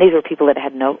 These were people that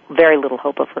had very little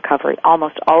hope of recovery.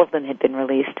 Almost all of them had been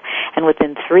released. And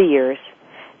within 3 years,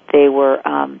 they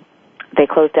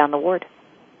closed down the ward.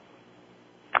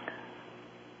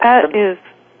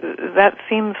 That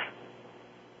seems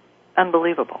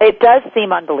unbelievable. It does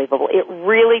seem unbelievable. It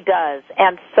really does.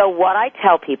 And so what I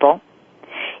tell people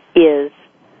is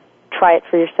try it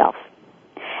for yourself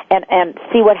and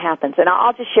see what happens. And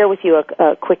I'll just share with you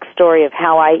a quick story of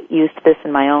how I used this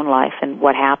in my own life and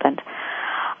what happened.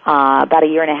 About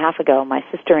 1.5 years ago, my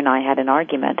sister and I had an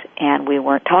argument, and we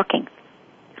weren't talking.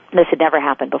 This had never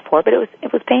happened before, but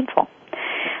it was painful.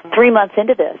 3 months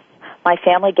into this, my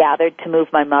family gathered to move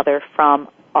my mother from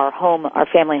our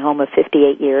family home of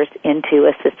 58 years into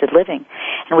assisted living.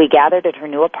 And we gathered at her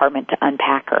new apartment to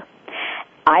unpack her.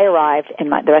 I arrived, and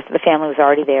the rest of the family was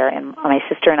already there, and my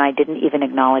sister and I didn't even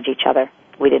acknowledge each other.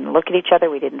 We didn't look at each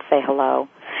other. We didn't say hello.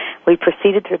 We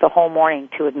proceeded through the whole morning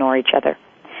to ignore each other,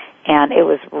 and it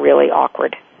was really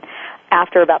awkward.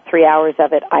 After about 3 hours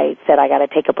of it, I said I got to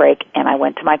take a break, and I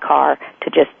went to my car to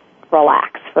just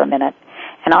relax for a minute.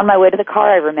 And on my way to the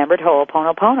car, I remembered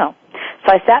Ho'oponopono.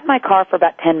 So I sat in my car for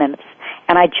about 10 minutes,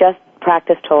 and I just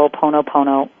practiced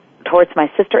Ho'oponopono towards my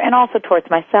sister and also towards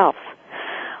myself.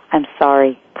 I'm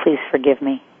sorry. Please forgive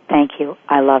me. Thank you.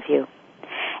 I love you.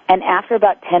 And after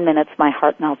about 10 minutes, my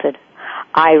heart melted.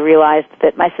 I realized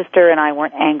that my sister and I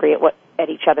weren't angry at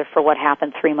each other for what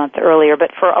happened 3 months earlier,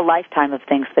 but for a lifetime of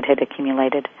things that had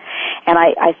accumulated. And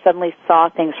I suddenly saw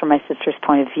things from my sister's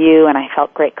point of view, and I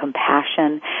felt great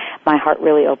compassion. My heart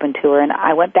really opened to her, and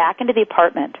I went back into the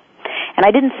apartment, and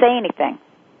I didn't say anything.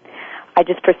 I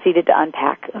just proceeded to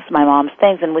unpack my mom's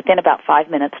things, and within about 5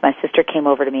 minutes, my sister came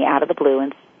over to me out of the blue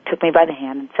and took me by the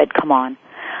hand and said, come on,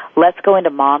 let's go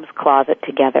into Mom's closet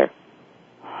together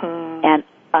and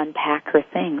unpack her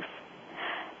things.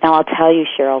 Now, I'll tell you,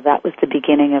 Cheryl, that was the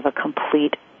beginning of a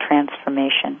complete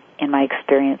transformation in my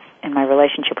experience, in my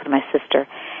relationship with my sister.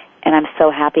 And I'm so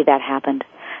happy that happened,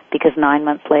 because 9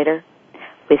 months later,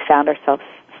 we found ourselves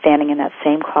standing in that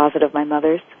same closet of my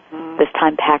mother's, this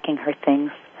time packing her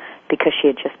things because she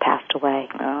had just passed away.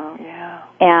 Oh, yeah.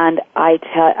 And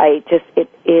it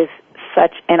is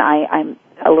such, and I'm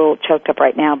a little choked up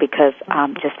right now because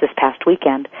just this past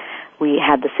weekend, we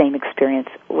had the same experience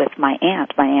with my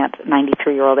aunt. My aunt,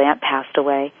 93-year-old aunt, passed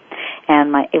away,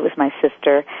 and it was my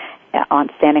sister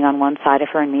standing on one side of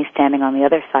her and me standing on the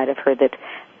other side of her that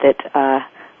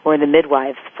were the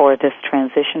midwives for this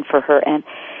transition for her, and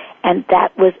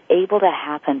that was able to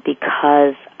happen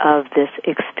because of this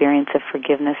experience of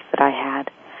forgiveness that I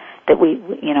had. That we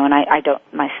and I don't.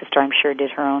 My sister, I'm sure, did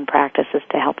her own practices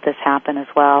to help this happen as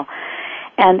well.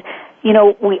 And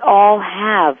we all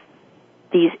have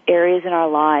these areas in our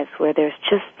lives where there's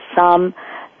just some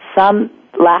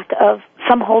lack of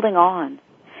some holding on.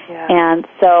 Yeah. And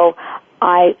so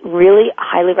I really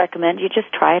highly recommend you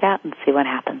just try it out and see what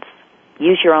happens.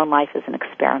 Use your own life as an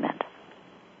experiment.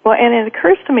 Well, and it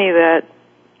occurs to me that,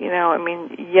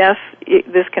 yes,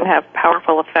 this can have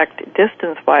powerful effect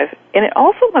distance-wise, and it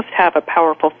also must have a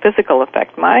powerful physical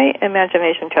effect. My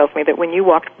imagination tells me that when you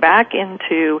walked back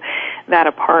into that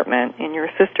apartment and your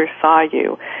sister saw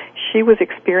you, she was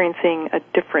experiencing a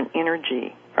different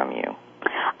energy from you.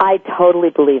 I totally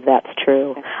believe that's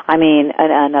true. I mean,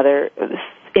 another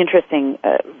interesting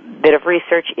bit of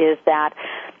research is that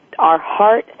our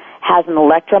heart has an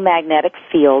electromagnetic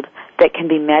field that can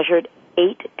be measured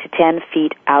 8 to 10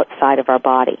 feet outside of our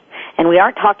body. And we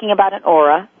aren't talking about an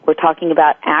aura. We're talking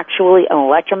about actually an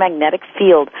electromagnetic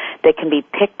field that can be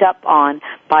picked up on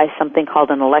by something called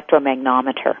an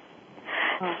electromagnometer.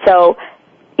 So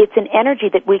it's an energy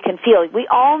that we can feel. We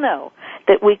all know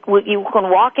that you can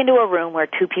walk into a room where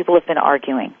two people have been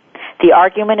arguing. The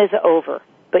argument is over,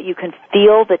 but you can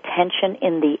feel the tension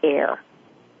in the air.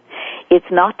 It's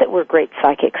not that we're great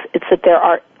psychics. It's that there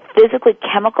are physically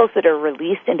chemicals that are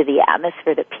released into the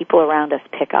atmosphere that people around us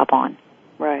pick up on.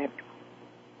 Right.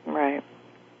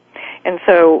 And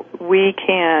so we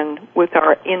can, with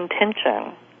our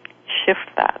intention, shift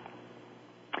that.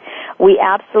 We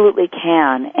absolutely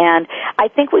can. And I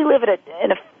think we live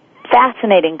in a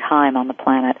fascinating time on the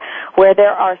planet where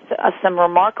there are some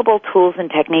remarkable tools and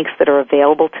techniques that are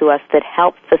available to us that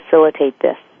help facilitate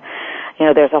this.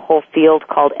 There's a whole field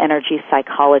called energy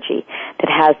psychology that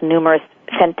has numerous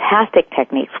fantastic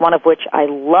techniques, one of which I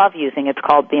love using. It's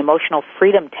called the emotional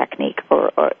freedom technique,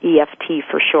 or EFT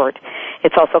for short.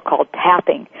 It's also called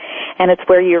tapping. And it's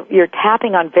where you're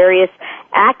tapping on various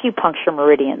acupuncture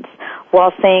meridians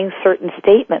while saying certain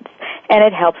statements, and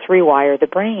it helps rewire the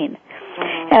brain.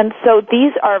 And so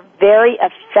these are very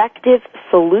effective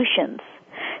solutions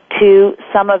to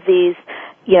some of these,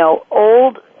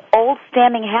 old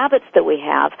standing habits that we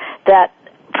have that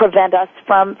prevent us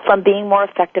from being more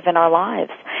effective in our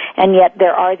lives. And yet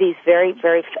there are these very,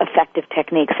 very effective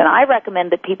techniques. And I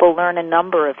recommend that people learn a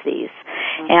number of these.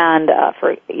 And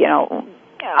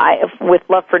with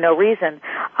Love for No Reason,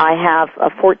 I have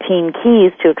 14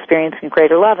 keys to experiencing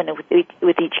greater love. And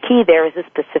with each key, there is a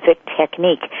specific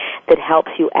technique that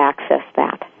helps you access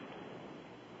that.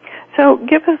 So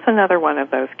give us another one of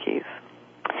those keys.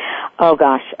 Oh,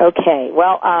 gosh. Okay.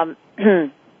 Well,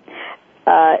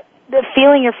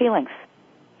 feeling your feelings.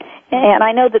 And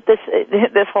I know that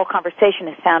this whole conversation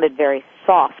has sounded very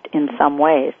soft in some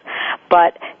ways,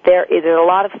 but there's a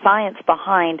lot of science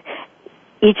behind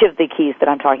each of the keys that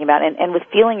I'm talking about. And with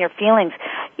feeling your feelings,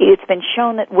 it's been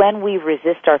shown that when we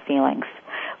resist our feelings,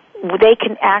 they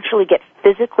can actually get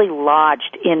physically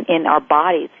lodged in our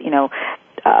bodies.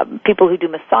 People who do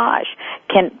massage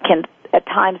can at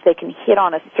times they can hit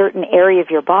on a certain area of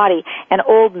your body and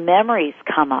old memories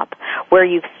come up where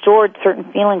you've stored certain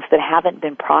feelings that haven't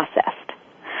been processed.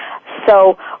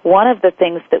 So one of the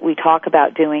things that we talk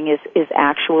about doing is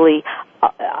actually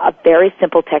a very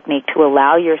simple technique to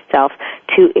allow yourself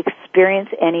to experience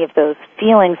any of those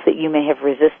feelings that you may have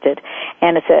resisted.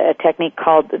 And it's a technique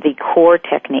called the Core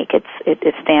technique.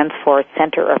 It stands for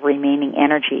Center of Remaining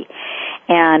Energy.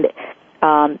 And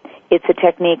it's a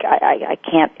technique, I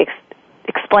can't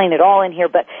explain it all in here,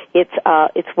 but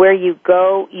it's where you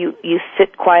go, you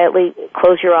sit quietly,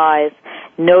 close your eyes,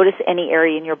 notice any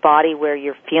area in your body where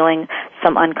you're feeling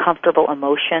some uncomfortable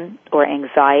emotion or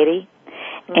anxiety,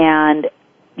 and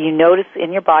you notice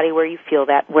in your body where you feel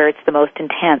that, where it's the most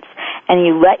intense, and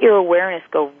you let your awareness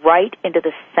go right into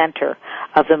the center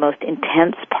of the most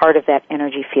intense part of that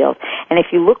energy field. And if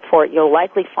you look for it, you'll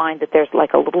likely find that there's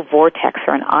like a little vortex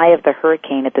or an eye of the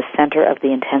hurricane at the center of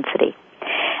the intensity.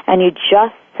 And you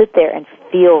just sit there and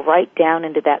feel right down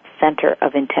into that center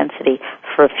of intensity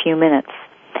for a few minutes.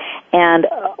 And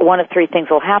one of three things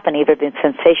will happen. Either the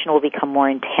sensation will become more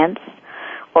intense,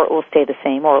 or it will stay the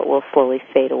same, or it will slowly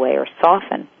fade away or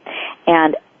soften.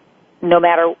 And no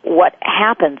matter what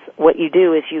happens, what you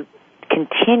do is you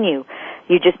continue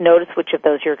You just notice which of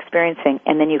those you're experiencing,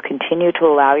 and then you continue to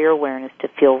allow your awareness to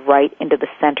feel right into the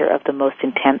center of the most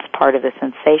intense part of the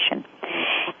sensation.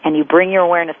 And you bring your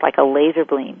awareness like a laser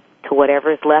beam to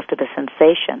whatever is left of the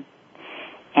sensation,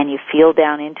 and you feel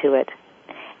down into it.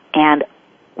 And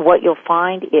what you'll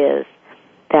find is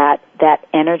that that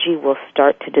energy will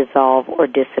start to dissolve or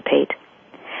dissipate.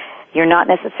 You're not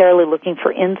necessarily looking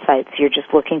for insights. You're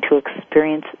just looking to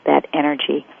experience that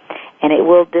energy, and it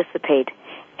will dissipate.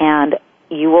 And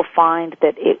you will find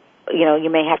that you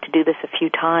may have to do this a few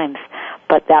times,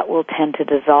 but that will tend to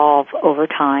dissolve over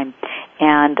time,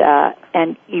 and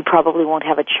you probably won't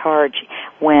have a charge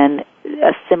when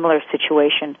a similar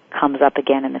situation comes up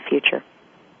again in the future.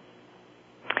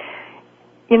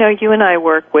 You know, you and I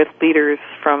work with leaders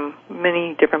from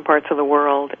many different parts of the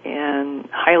world and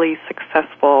highly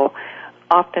successful,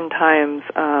 oftentimes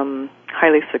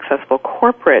highly successful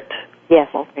corporate,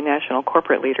 multinational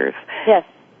corporate leaders. Yes.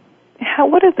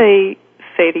 What do they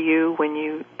say to you when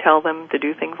you tell them to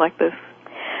do things like this?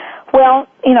 Well,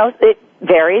 it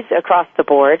varies across the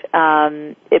board,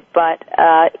 but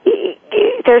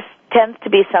there tends to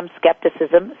be some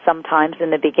skepticism sometimes in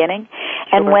the beginning.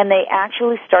 And when they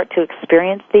actually start to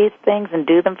experience these things and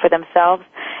do them for themselves,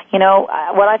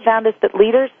 what I found is that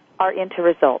leaders are into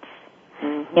results.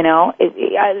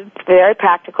 Mm-hmm. Very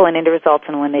practical and into results.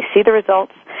 And when they see the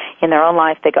results in their own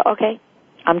life, they go, okay,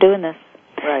 I'm doing this.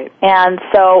 Right. And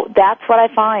so that's what I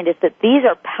find is that these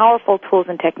are powerful tools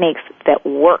and techniques that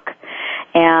work.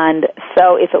 And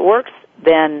so if it works,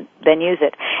 then use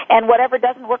it. And whatever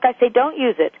doesn't work, I say don't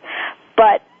use it.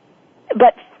 But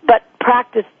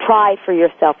practice, try for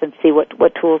yourself and see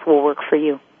what tools will work for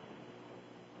you.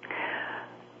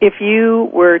 If you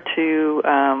were to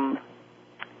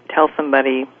tell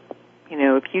somebody,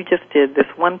 if you just did this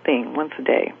one thing once a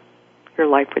day, your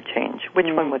life would change, which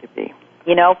one would it be?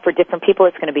 For different people,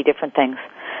 it's going to be different things.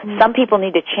 Mm-hmm. Some people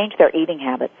need to change their eating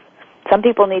habits. Some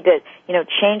people need to,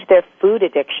 change their food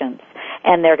addictions,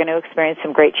 and they're going to experience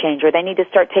some great change. Or they need to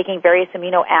start taking various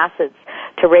amino acids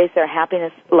to raise their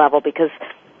happiness level, because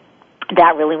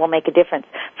that really will make a difference.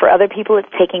 For other people,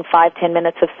 it's taking 5-10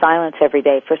 minutes of silence every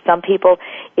day. For some people,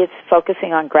 it's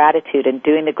focusing on gratitude and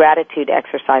doing the gratitude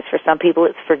exercise. For some people,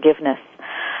 it's forgiveness.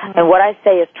 Mm-hmm. And what I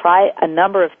say is try a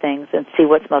number of things and see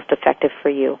what's most effective for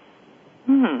you.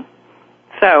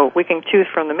 So we can choose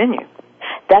from the menu.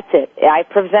 That's it. I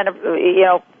present,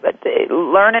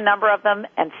 learn a number of them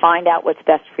and find out what's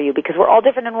best for you, because we're all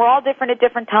different, and we're all different at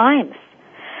different times.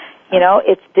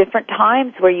 It's different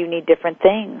times where you need different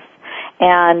things.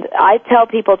 And I tell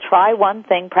people, try one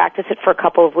thing, practice it for a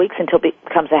couple of weeks until it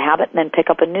becomes a habit, and then pick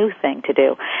up a new thing to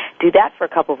do. Do that for a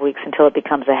couple of weeks until it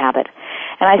becomes a habit.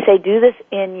 And I say, do this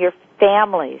in your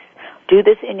families. Do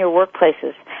this in your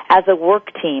workplaces, as a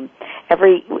work team.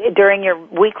 During your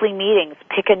weekly meetings,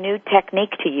 pick a new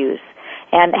technique to use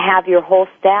and have your whole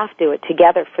staff do it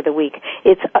together for the week.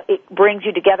 It brings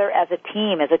you together as a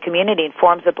team, as a community, and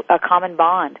forms a common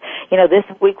bond. This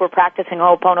week we're practicing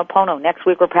Ho'oponopono. Next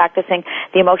week we're practicing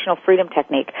the emotional freedom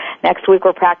technique. Next week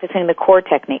we're practicing the core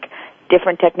technique.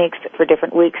 Different techniques for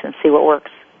different weeks, and see what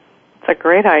works. It's a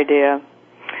great idea.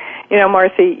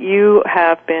 Marci, you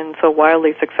have been so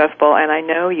wildly successful, and I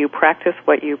know you practice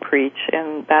what you preach,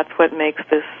 and that's what makes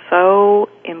this so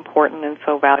important and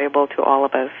so valuable to all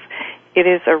of us. It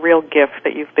is a real gift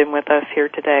that you've been with us here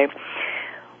today.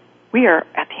 We are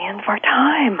at the end of our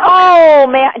time. Oh,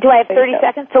 man. Do I have 30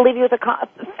 seconds to leave you with a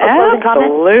closing comment?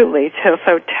 Absolutely.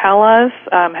 So tell us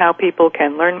how people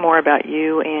can learn more about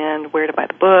you and where to buy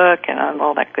the book and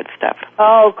all that good stuff.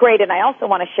 Oh, great. And I also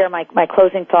want to share my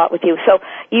closing thought with you. So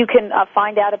you can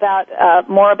find out about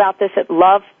more about this at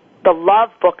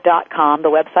thelovebook.com. The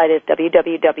website is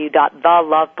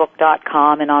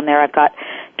www.thelovebook.com, and on there I've got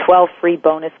 12 free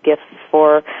bonus gifts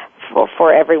for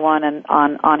everyone and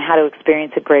on how to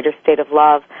experience a greater state of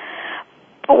love.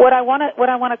 But what I want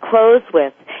to close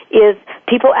with is,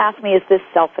 people ask me, is this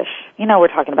selfish? We're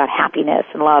talking about happiness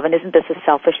and love, and isn't this a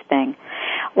selfish thing?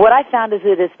 What I found is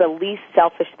it is the least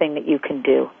selfish thing that you can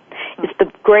do. It's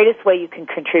the greatest way you can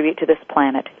contribute to this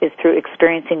planet is through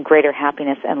experiencing greater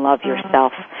happiness and love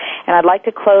yourself. And I'd like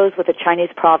to close with a Chinese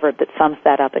proverb that sums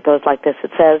that up. It goes like this.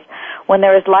 It says, when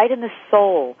there is light in the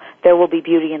soul, there will be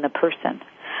beauty in the person.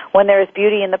 When there is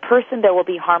beauty in the person, there will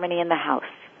be harmony in the house.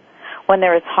 When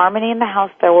there is harmony in the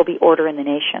house, there will be order in the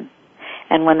nation.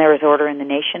 And when there is order in the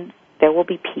nation, there will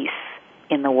be peace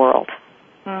in the world.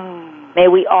 May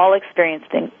we all experience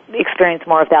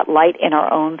more of that light in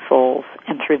our own souls,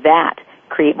 and through that,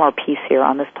 create more peace here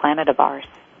on this planet of ours.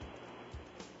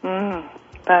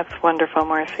 That's wonderful,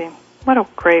 Marci. What a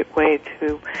great way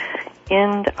to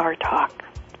end our talk.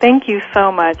 Thank you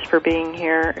so much for being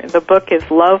here. The book is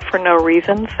Love for No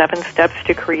Reason, 7 Steps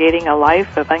to Creating a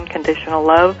Life of Unconditional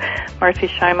Love. Marci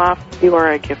Shimoff, you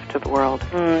are a gift to the world.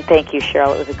 Thank you,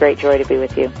 Cheryl. It was a great joy to be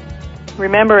with you.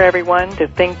 Remember, everyone, to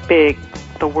think big.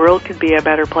 The world could be a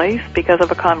better place because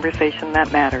of a conversation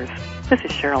that matters. This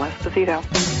is Cheryl Esposito.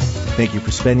 Thank you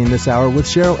for spending this hour with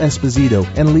Cheryl Esposito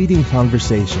and Leading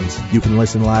Conversations. You can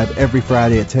listen live every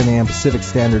Friday at 10 a.m. Pacific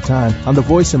Standard Time on the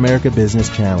Voice America Business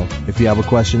Channel. If you have a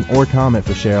question or comment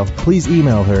for Cheryl, please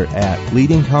email her at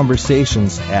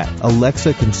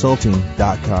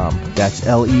leadingconversations@alexaconsulting.com. That's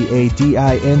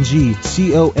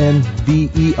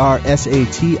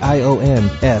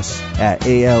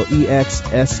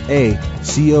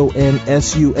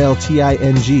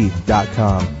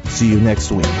See you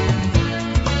next week.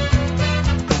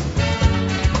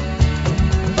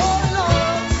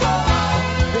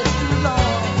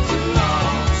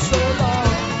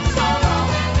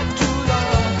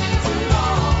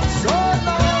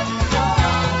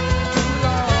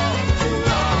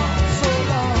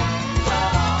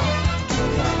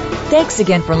 Thanks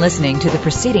again for listening to the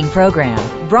preceding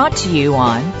program, brought to you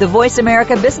on the Voice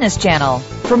America Business Channel.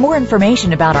 For more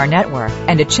information about our network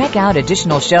and to check out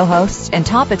additional show hosts and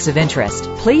topics of interest,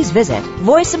 please visit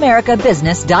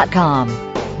voiceamericabusiness.com.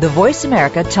 The Voice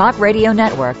America Talk Radio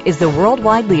Network is the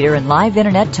worldwide leader in live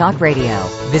Internet talk radio.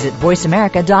 Visit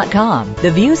voiceamerica.com.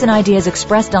 The views and ideas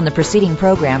expressed on the preceding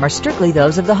program are strictly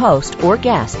those of the host or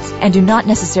guests and do not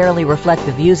necessarily reflect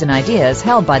the views and ideas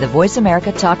held by the Voice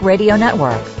America Talk Radio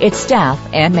Network, its staff,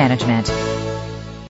 and management.